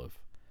circle of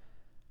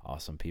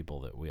awesome people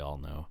that we all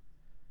know.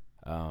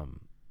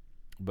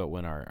 But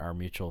when our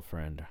mutual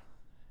friend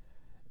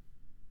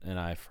and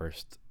I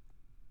first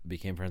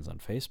became friends on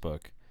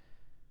Facebook,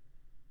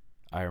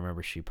 I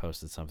remember she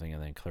posted something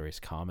and then Clarice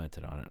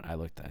commented on it. I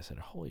looked and I said,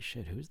 holy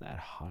shit, who's that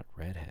hot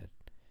redhead?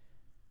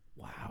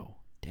 Wow,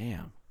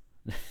 damn.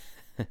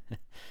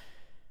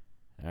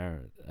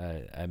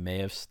 I may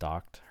have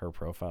stalked her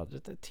profile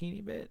just a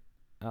teeny bit.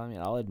 I mean,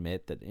 I'll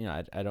admit that, you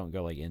know, I don't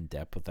go like in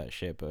depth with that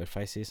shit, but if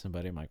I see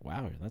somebody, I'm like,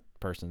 wow, that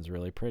person's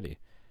really pretty,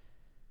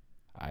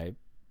 I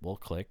will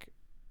click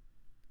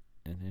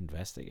and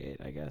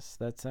investigate, I guess.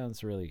 That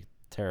sounds really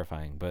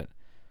terrifying, but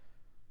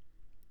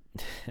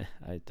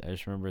I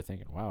just remember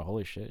thinking, wow,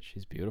 holy shit,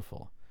 she's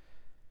beautiful.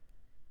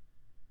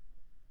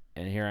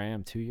 And here I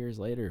am 2 years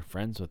later,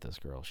 friends with this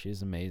girl.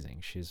 She's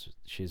amazing.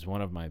 She's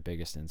one of my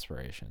biggest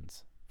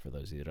inspirations. For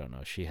those of you who don't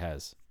know, she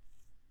has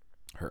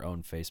her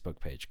own Facebook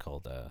page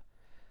called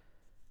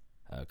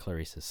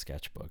Clarice's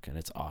Sketchbook, and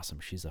it's awesome.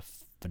 She's a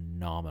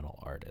phenomenal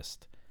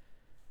artist.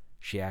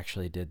 She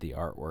actually did the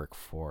artwork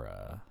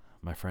for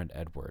my friend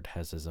Edward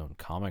has his own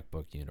comic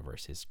book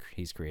universe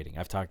he's creating.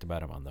 I've talked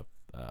about him on the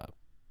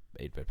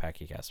 8-Bit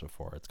Packycast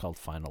before. It's called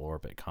Final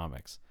Orbit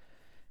Comics,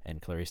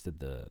 and Clarice did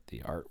the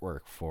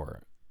artwork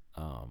for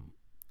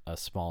a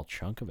small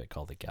chunk of it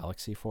called the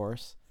Galaxy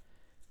Force.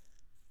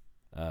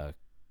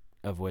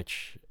 of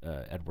which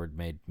Edward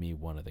made me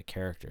one of the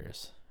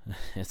characters.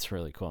 It's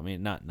really cool. I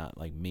mean, not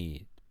like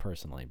me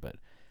personally, but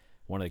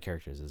one of the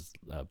characters is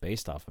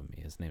based off of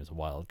me. His name is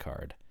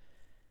Wildcard,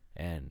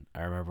 and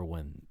I remember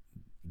when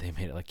they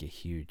made it like a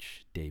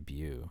huge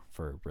debut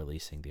for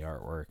releasing the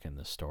artwork and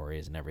the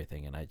stories and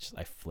everything, and I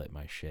flipped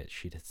my shit.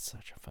 She did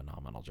such a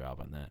phenomenal job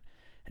on that,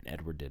 and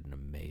Edward did an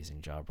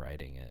amazing job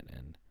writing it.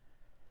 And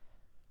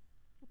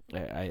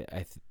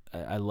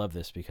I love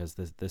this because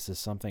this is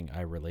something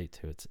I relate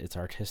to. It's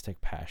artistic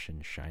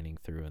passion shining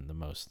through in the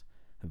most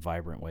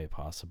vibrant way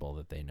possible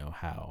that they know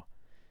how.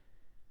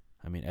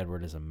 I mean,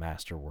 Edward is a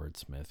master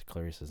wordsmith.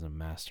 Clarice is a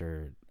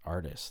master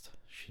artist.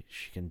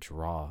 She can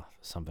draw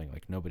something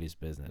like nobody's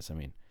business. I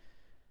mean,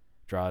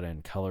 draw it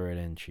in, color it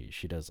in.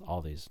 She does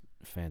all these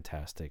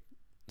fantastic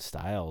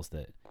styles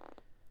that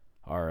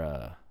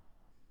are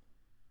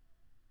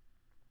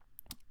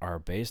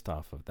based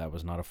off of. That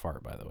was not a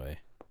fart, by the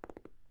way.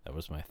 That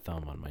was my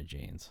thumb on my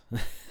jeans.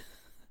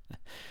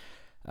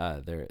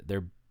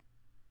 They're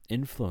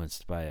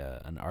influenced by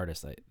an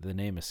artist. The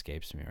name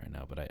escapes me right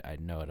now, but I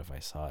know it if I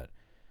saw it.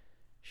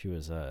 She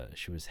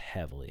was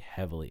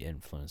heavily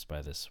influenced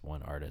by this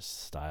one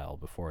artist's style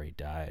before he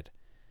died.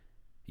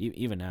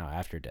 Even now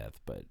after death,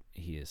 but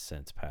he has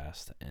since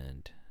passed,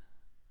 and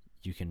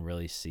you can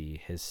really see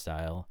his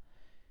style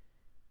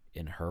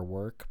in her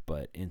work,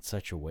 but in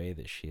such a way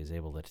that she is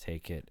able to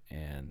take it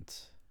and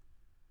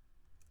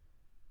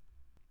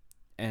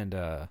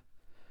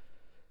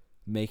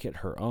make it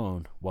her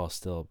own while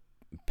still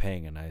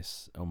paying a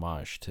nice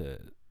homage to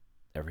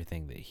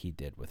everything that he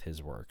did with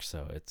his work.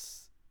 So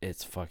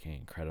it's fucking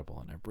incredible,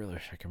 and I really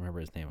wish I could remember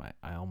his name.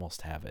 I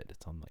almost have it.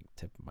 It's on like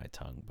tip of my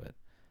tongue, but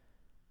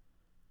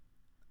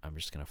I'm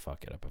just gonna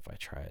fuck it up if I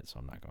try it, so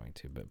I'm not going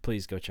to. But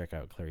please go check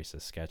out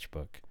Clarice's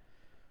sketchbook,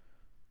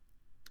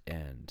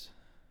 and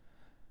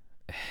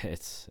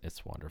it's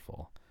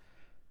wonderful.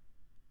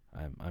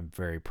 I'm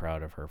very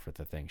proud of her for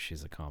the things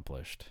she's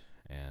accomplished,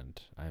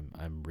 and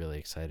I'm really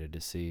excited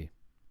to see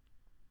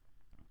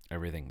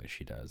everything that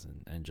she does,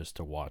 and just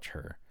to watch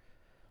her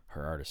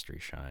artistry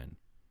shine.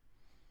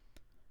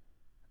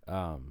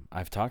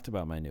 I've talked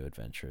about my new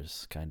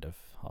adventures kind of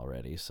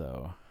already,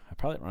 so I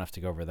probably don't have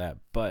to go over that,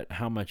 but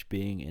how much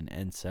being in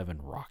N7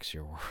 rocks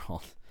your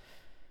world.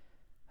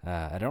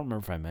 I don't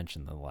remember if I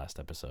mentioned in the last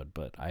episode,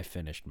 but I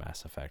finished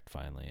Mass Effect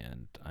finally,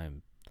 and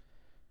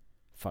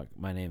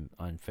my name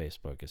on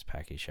Facebook is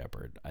Packy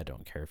Shepard. I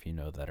don't care if you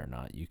know that or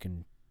not. You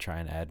can try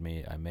and add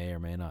me. I may or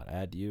may not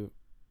add you.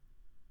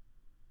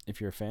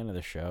 If you're a fan of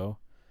the show,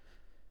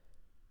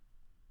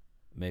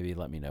 maybe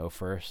let me know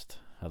first.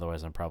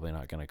 Otherwise, I'm probably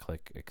not going to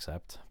click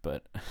accept.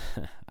 But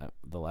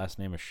the last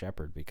name is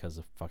Shepard because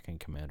of fucking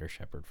Commander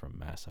Shepard from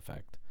Mass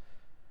Effect.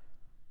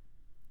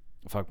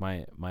 Fuck,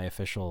 my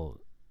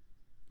official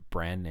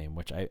brand name,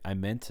 which I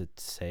meant to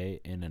say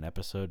in an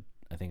episode,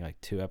 I think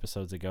like 2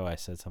 episodes ago, I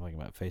said something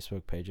about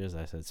Facebook pages.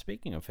 I said,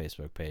 speaking of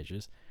Facebook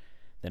pages,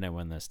 then I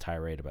went this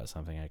tirade about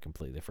something. I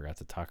completely forgot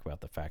to talk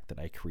about the fact that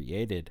I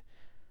created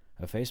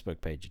a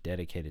Facebook page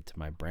dedicated to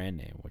my brand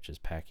name, which is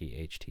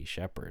Packy HT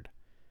Shepard.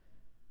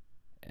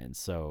 And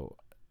so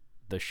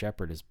the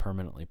Shepherd is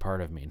permanently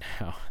part of me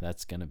now.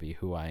 That's going to be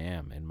who I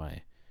am in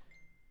my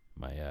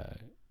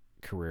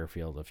career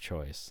field of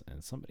choice.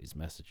 And somebody's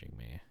messaging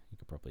me. You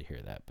could probably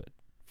hear that, but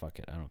fuck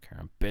it. I don't care.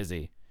 I'm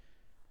busy.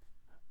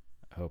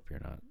 I hope you're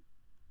not.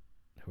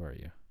 Who are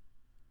you?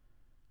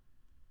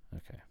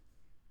 Okay.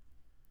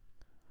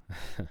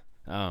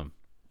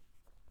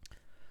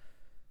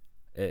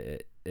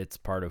 It's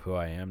part of who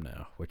I am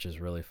now, which is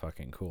really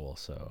fucking cool.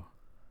 So,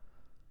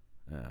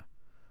 yeah.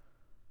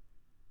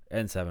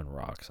 N7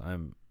 rocks.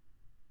 I'm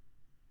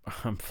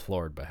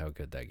floored by how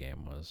good that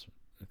game was.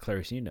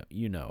 Clarice, you're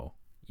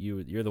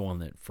the one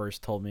that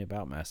first told me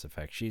about Mass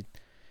Effect. She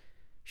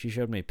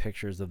showed me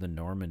pictures of the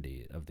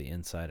Normandy, of the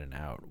inside and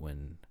out,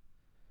 when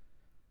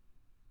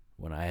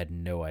I had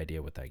no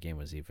idea what that game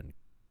was even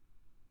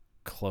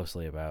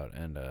closely about.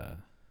 And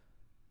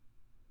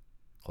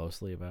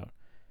closely about,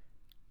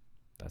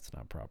 that's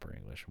not proper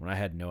English. When I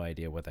had no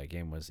idea what that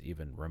game was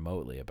even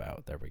remotely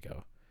about. There we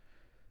go.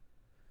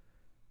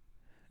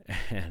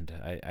 And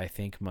I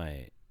think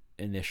my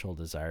initial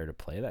desire to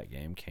play that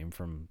game came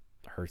from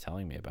her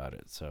telling me about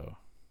it. So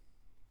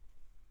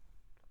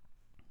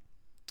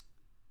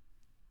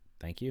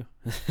thank you.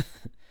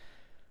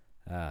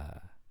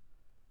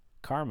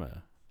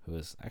 Karma, who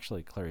is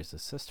actually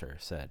Clarice's sister,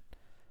 said,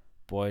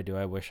 "Boy, do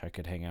I wish I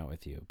could hang out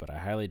with you, but I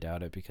highly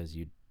doubt it because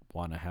you'd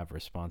want to have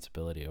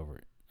responsibility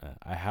over.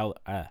 I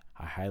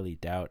highly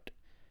doubt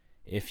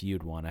if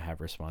you'd want to have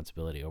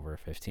responsibility over a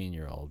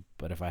 15-year-old.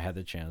 But if I had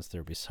the chance,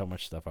 there would be so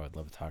much stuff I would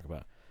love to talk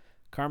about."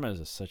 Karma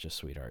is such a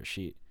sweetheart.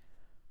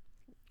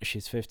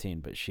 She's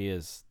 15, but she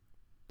is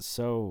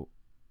so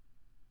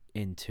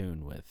in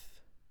tune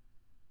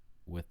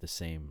with the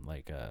same,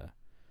 like,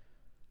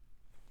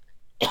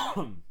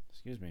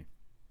 excuse me.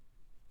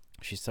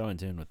 She's so in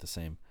tune with the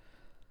same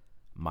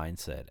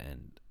mindset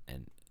and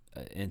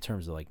in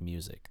terms of like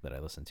music that I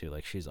listen to.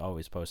 Like, she's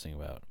always posting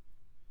about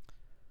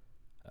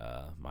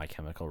My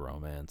Chemical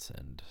Romance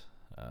and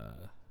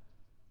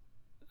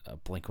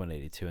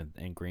Blink-182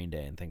 and Green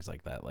Day and things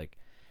like that. Like,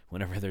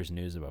 whenever there's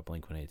news about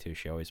Blink-182,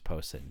 she always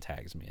posts it and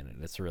tags me in it.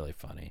 It's really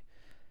funny.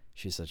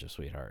 She's such a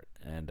sweetheart.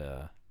 And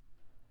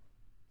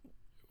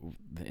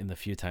in the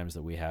few times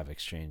that we have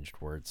exchanged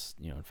words,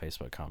 in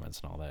Facebook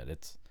comments and all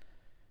that,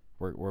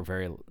 we're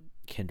very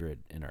kindred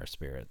in our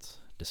spirits,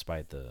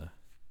 despite the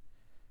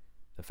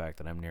fact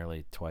that I'm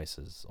nearly twice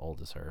as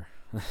old as her.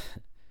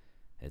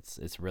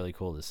 It's really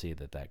cool to see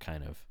that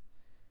kind of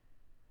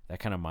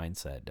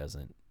mindset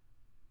doesn't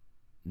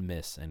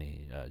miss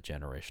any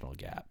generational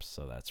gaps.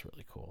 So that's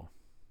really cool.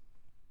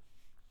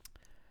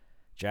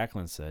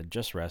 Jacqueline said,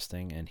 just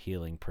resting and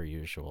healing per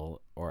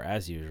usual, or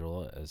as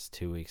usual, as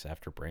 2 weeks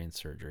after brain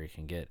surgery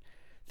can get.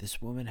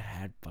 This woman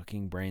had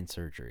fucking brain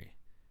surgery,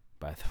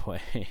 by the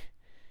way.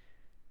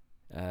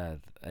 I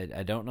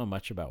don't know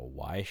much about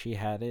why she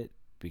had it,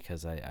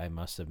 because I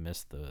must have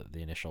missed the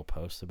initial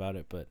post about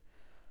it, but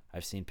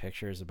I've seen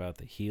pictures about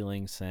the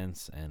healing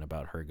since, and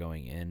about her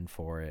going in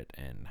for it,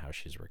 and how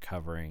she's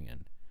recovering,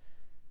 and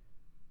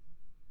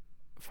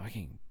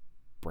fucking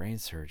brain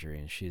surgery,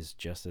 and she's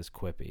just as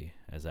quippy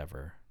as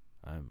ever.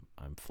 I'm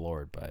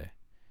floored by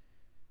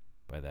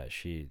that.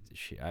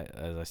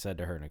 As I said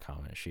to her in a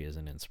comment, she is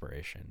an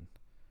inspiration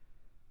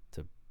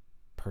to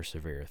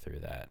persevere through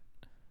that,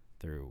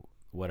 through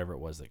whatever it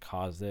was that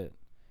caused it,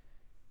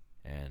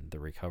 and the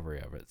recovery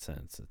of it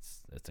since.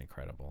 It's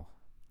incredible.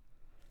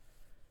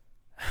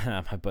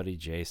 My buddy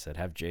Jay said,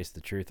 have Jace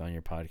the Truth on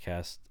your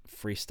podcast,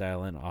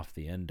 freestyling off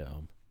the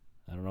Endome.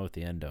 I don't know what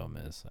the Endome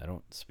is. I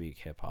don't speak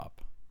hip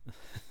hop.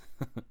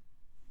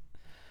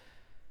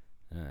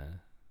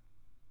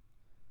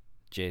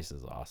 Jace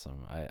is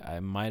awesome.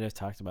 I might have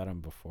talked about him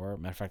before.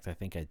 Matter of fact, I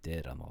think I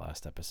did on the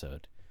last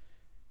episode.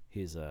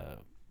 He's a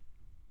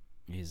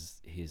what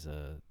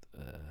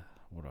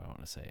do I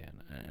want to say?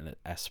 An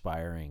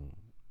aspiring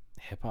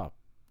hip hop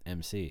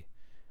MC.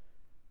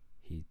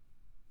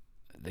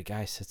 The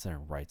guy sits there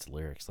and writes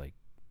lyrics like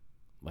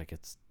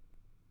it's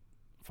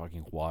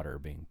fucking water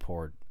being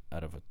poured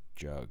out of a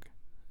jug.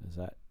 Is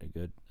that a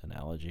good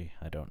analogy?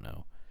 I don't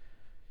know.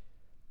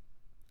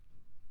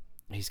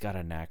 He's got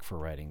a knack for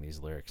writing these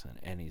lyrics,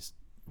 and he's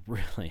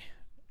really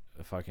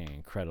fucking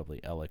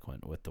incredibly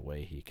eloquent with the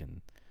way he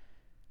can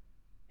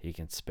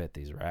spit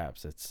these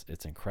raps.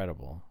 It's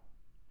incredible.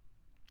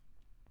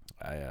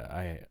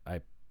 I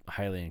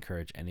highly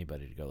encourage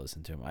anybody to go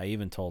listen to him. I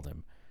even told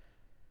him,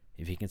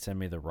 if he can send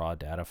me the raw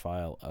data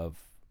file of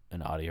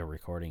an audio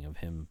recording of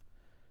him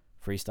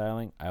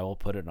freestyling, I will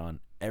put it on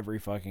every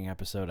fucking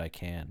episode I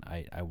can.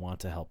 I want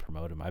to help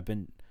promote him. I've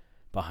been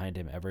behind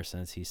him ever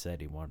since he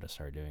said he wanted to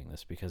start doing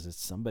this, because it's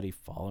somebody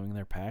following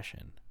their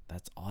passion.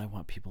 That's all I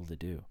want people to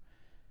do.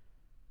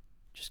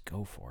 Just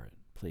go for it,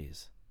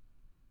 please.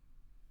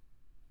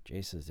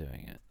 Jace is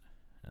doing it,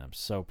 and I'm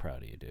so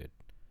proud of you, dude.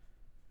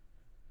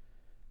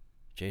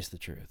 Jace the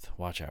Truth.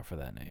 Watch out for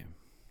that name.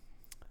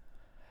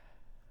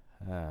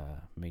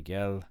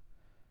 Miguel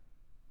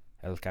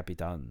El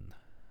Capitan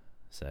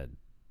said,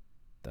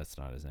 that's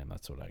not his name,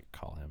 that's what I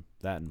call him.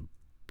 That and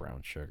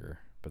Brown Sugar,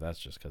 but that's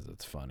just because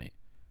it's funny.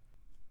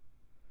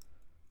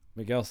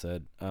 Miguel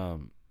said,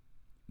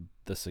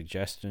 the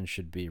suggestion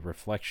should be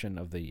reflection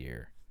of the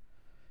year.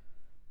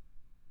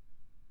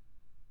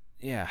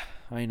 Yeah,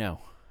 I know.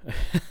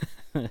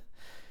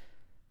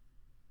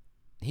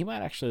 He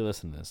might actually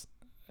listen to this.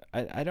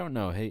 I don't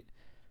know.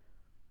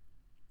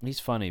 He's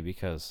funny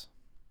because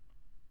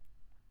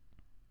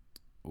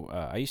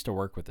I used to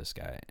work with this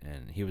guy,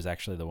 and he was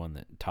actually the one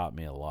that taught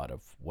me a lot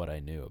of what I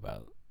knew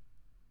about,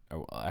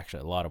 or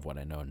actually a lot of what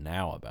I know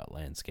now about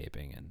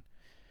landscaping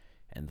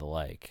and the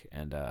like.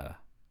 And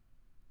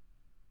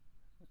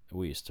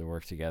we used to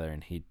work together,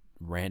 and he'd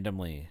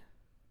randomly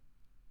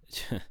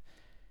come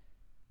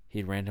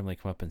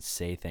up and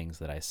say things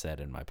that I said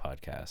in my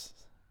podcast.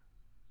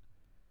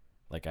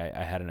 Like I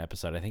had an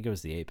episode, I think it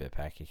was the 8-Bit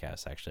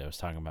Packy-Cast, actually. I was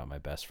talking about my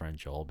best friend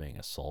Joel being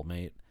a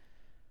soulmate,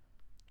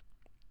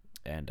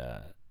 and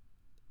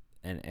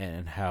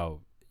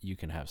how you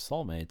can have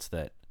soulmates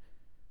that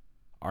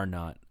are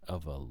not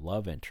of a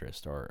love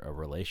interest or a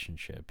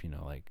relationship,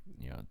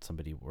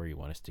 somebody where you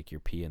want to stick your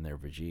P in their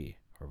vaggie,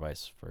 or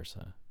vice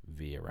versa,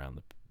 V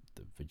around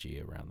the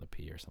vaggie around the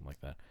P, or something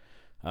like that.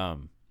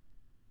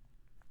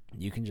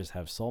 You can just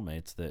have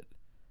soulmates that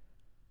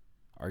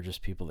are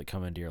just people that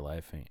come into your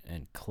life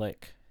and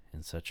click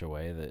in such a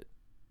way that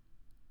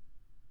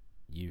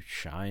you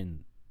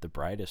shine the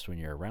brightest when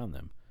you're around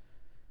them.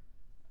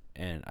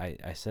 And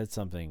I said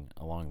something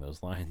along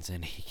those lines,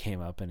 and he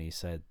came up and he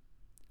said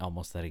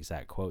almost that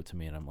exact quote to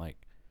me, and I'm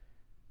like,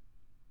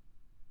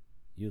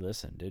 you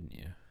listened, didn't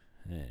you?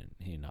 And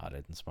he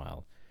nodded and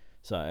smiled.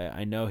 So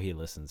I know he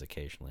listens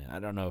occasionally. I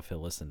don't know if he'll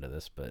listen to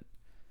this, but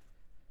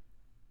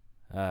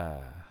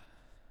I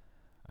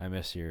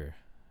miss your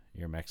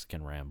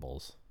Mexican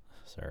rambles,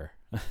 sir.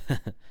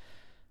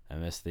 I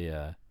miss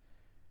the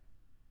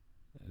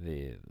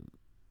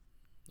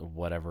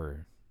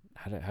whatever.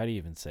 How do you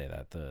even say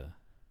that? The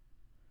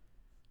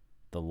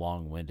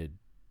long-winded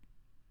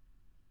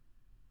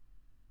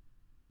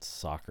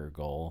soccer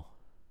goal.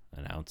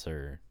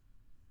 announcer,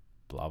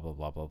 blah, blah,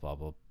 blah, blah, blah,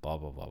 blah, blah,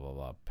 blah, blah, blah,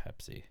 blah,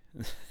 Pepsi.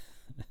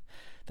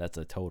 That's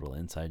a total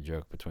inside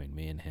joke between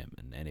me and him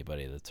and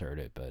anybody that's heard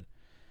it, but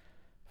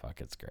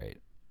fuck, it's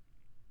great.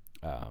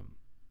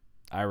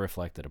 I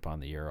reflected upon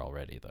the year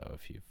already, though.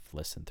 If you've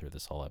listened through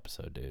this whole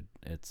episode, dude,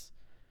 it's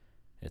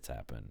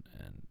happened,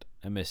 and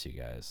I miss you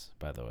guys,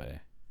 by the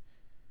way.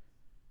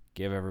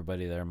 Give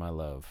everybody there my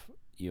love,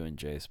 you and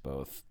Jace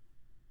both.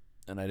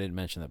 And I didn't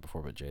mention that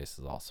before, but Jace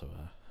is also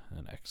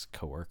an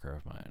ex-coworker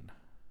of mine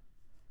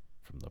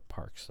from the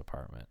parks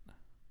department.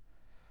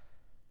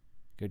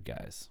 Good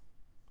guys.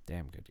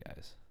 Damn good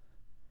guys.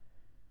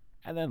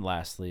 And then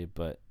lastly,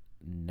 but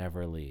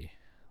never leastly,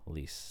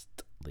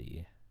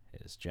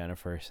 is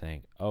Jennifer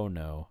saying, "Oh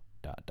no, ...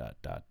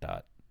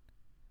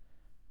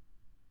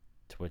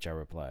 To which I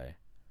reply,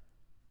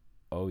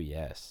 "Oh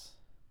yes!"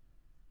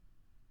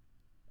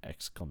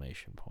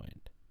 Exclamation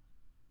point.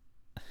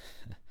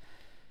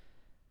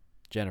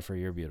 Jennifer,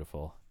 you're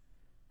beautiful.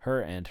 Her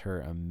and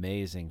her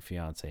amazing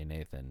fiance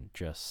Nathan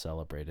just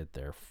celebrated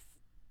their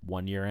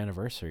 1 year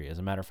anniversary. As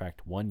a matter of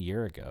fact, 1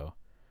 year ago,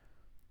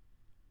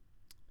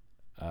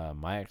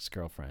 my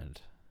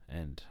ex-girlfriend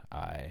and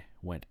I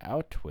went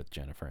out with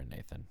Jennifer and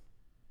Nathan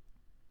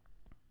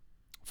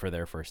for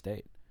their first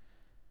date.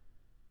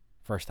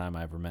 First time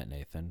I ever met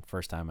Nathan.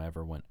 First time I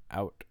ever went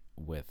out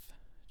with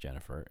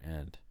Jennifer,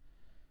 and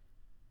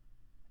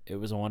it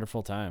was a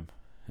wonderful time.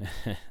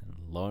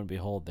 Lo and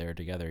behold, they're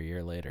together a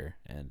year later.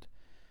 And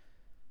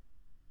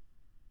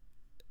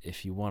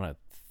if you want to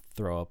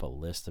throw up a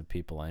list of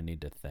people I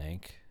need to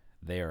thank,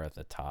 they are at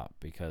the top,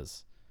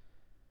 because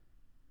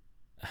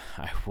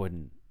I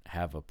wouldn't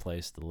have a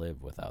place to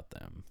live without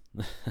them.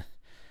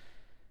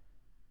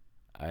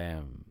 I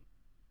am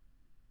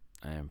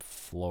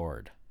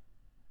floored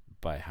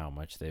by how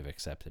much they've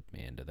accepted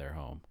me into their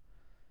home.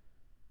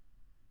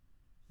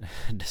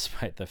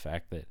 Despite the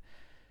fact that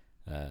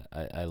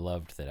I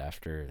loved that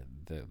after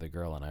the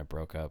girl and I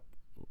broke up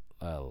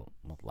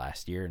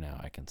last year now,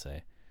 I can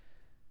say,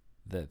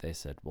 that they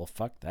said, "Well,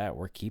 fuck that,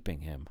 we're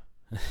keeping him."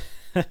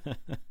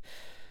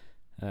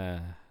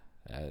 I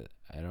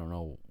don't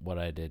know what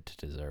I did to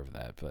deserve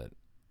that, but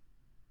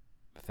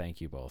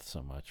thank you both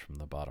so much from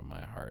the bottom of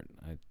my heart.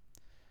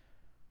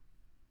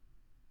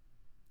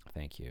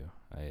 Thank you.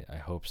 I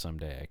hope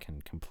someday I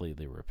can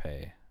completely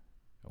repay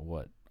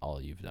what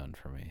all you've done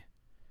for me.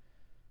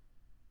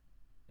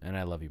 And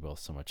I love you both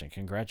so much. And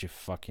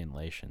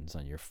congratulations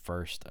on your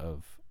first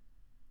of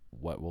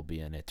what will be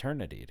an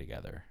eternity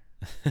together.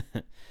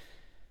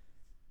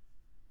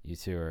 You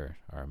two are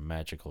a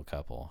magical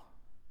couple.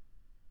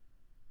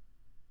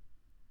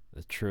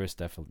 The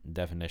truest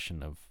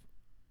definition of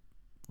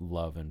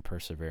love and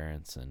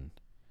perseverance and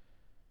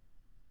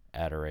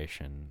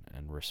adoration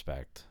and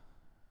respect.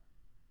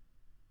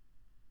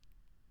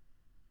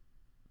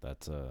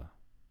 That's a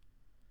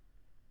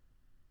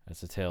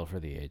tale for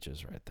the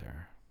ages right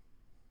there.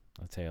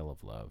 A tale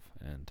of love,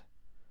 and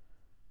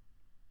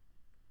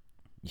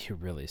you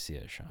really see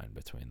it shine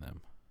between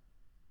them.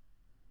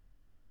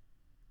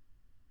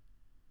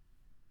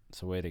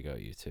 So way to go,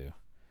 you two.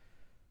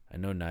 I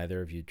know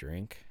neither of you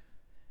drink,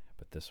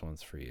 but this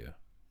one's for you.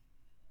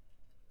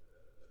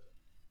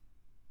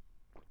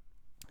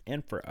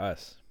 And for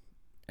us,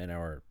 and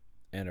our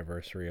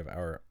anniversary of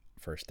our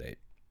first date.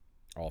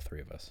 All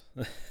three of us.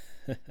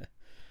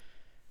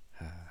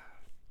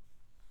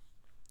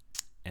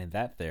 And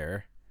that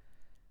there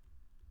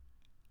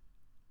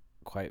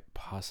quite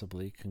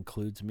possibly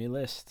concludes me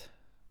list.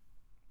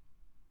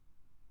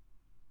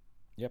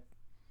 Yep.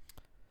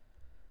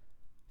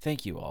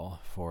 Thank you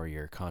all for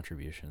your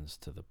contributions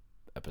to the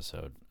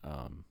episode.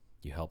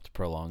 You helped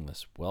prolong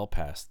this well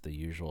past the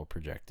usual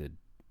projected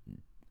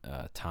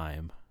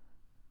time,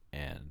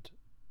 and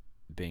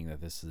being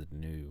that this is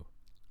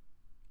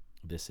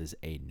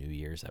a New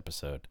Year's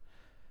episode,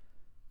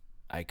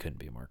 I couldn't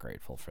be more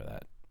grateful for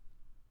that.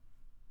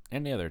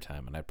 Any other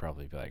time, and I'd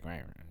probably be like,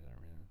 yeah,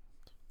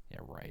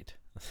 right.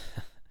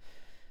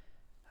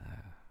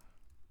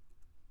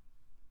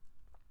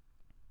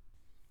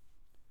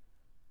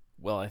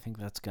 Well, I think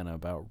that's going to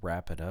about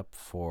wrap it up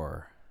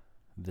for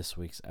this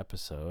week's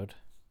episode,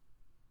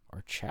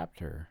 or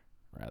chapter,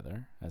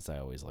 rather, as I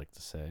always like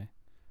to say.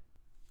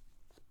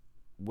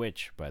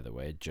 Which, by the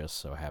way, just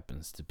so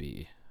happens to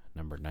be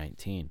number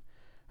 19.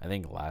 I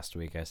think last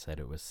week I said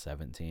it was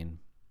 17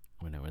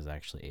 when it was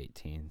actually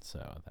 18,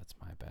 so that's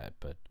my bad.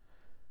 But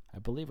I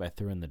believe I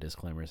threw in the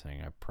disclaimer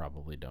saying I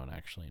probably don't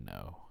actually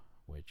know,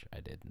 which I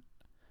didn't,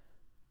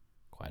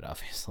 quite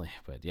obviously.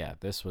 But yeah,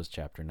 this was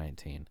chapter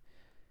 19.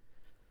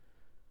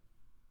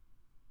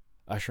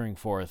 Ushering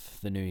forth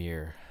the new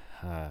year.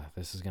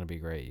 This is going to be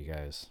great, you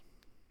guys.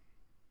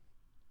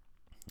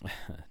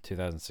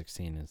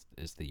 2016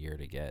 is the year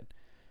to get.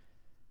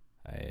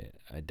 I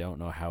don't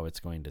know how it's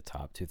going to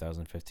top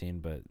 2015,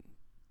 but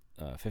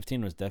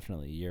 15 was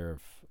definitely a year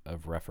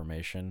of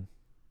reformation,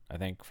 I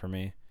think, for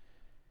me.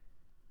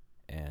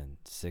 And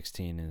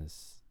 16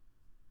 is,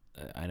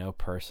 I know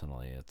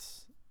personally,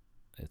 it's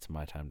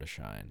my time to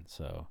shine.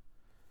 So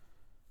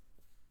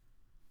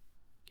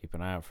keep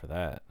an eye out for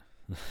that.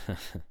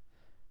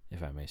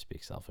 if I may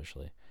speak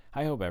selfishly.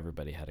 I hope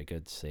everybody had a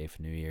good, safe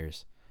New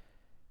Year's.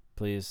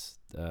 Please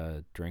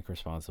drink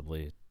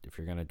responsibly. If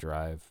you're going to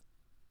drive,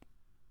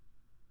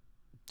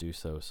 do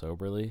so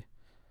soberly.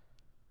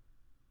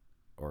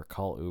 Or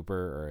call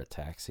Uber or a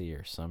taxi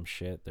or some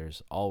shit.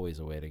 There's always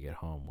a way to get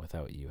home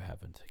without you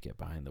having to get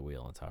behind the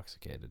wheel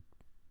intoxicated.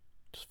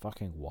 Just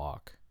fucking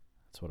walk.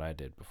 That's what I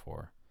did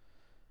before.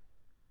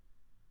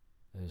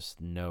 There's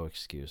no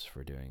excuse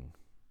for doing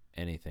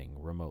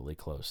anything remotely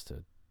close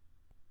to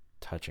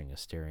touching a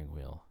steering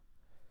wheel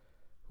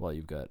while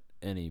you've got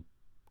any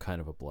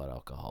kind of a blood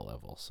alcohol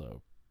level.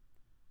 So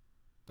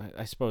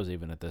I suppose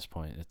even at this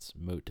point it's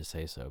moot to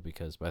say so,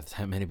 because by the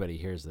time anybody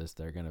hears this,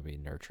 they're going to be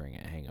nurturing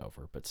a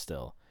hangover. But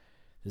still,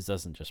 this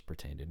doesn't just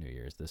pertain to New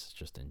Year's. This is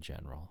just in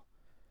general.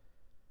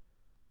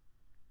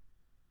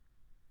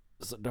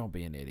 So don't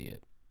be an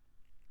idiot.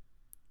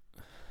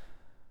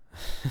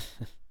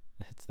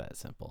 It's that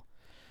simple.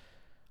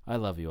 I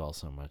love you all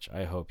so much.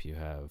 I hope you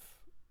have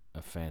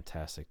a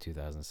fantastic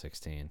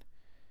 2016.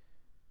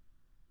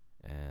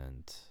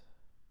 And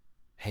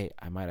hey,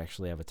 I might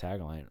actually have a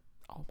tagline.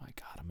 Oh my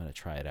God, I'm going to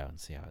try it out and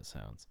see how it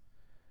sounds.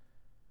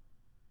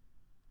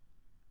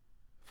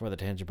 For the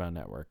Tangent Bound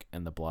Network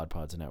and the Blood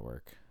Pods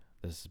Network,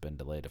 this has been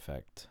Delayed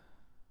Effect.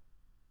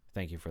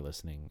 Thank you for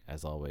listening.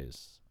 As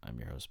always, I'm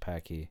your host,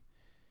 Packy.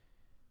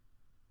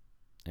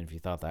 And if you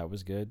thought that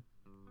was good,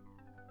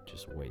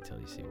 just wait till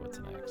you see what's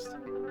next.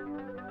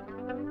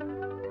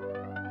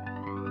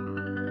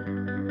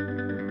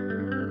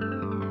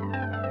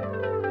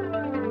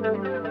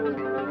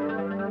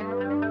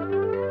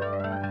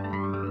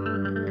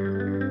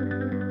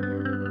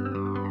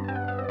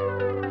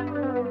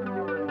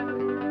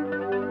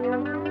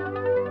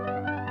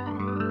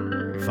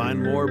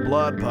 Find more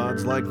Blood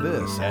Pods like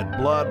this at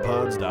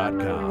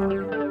bloodpods.com.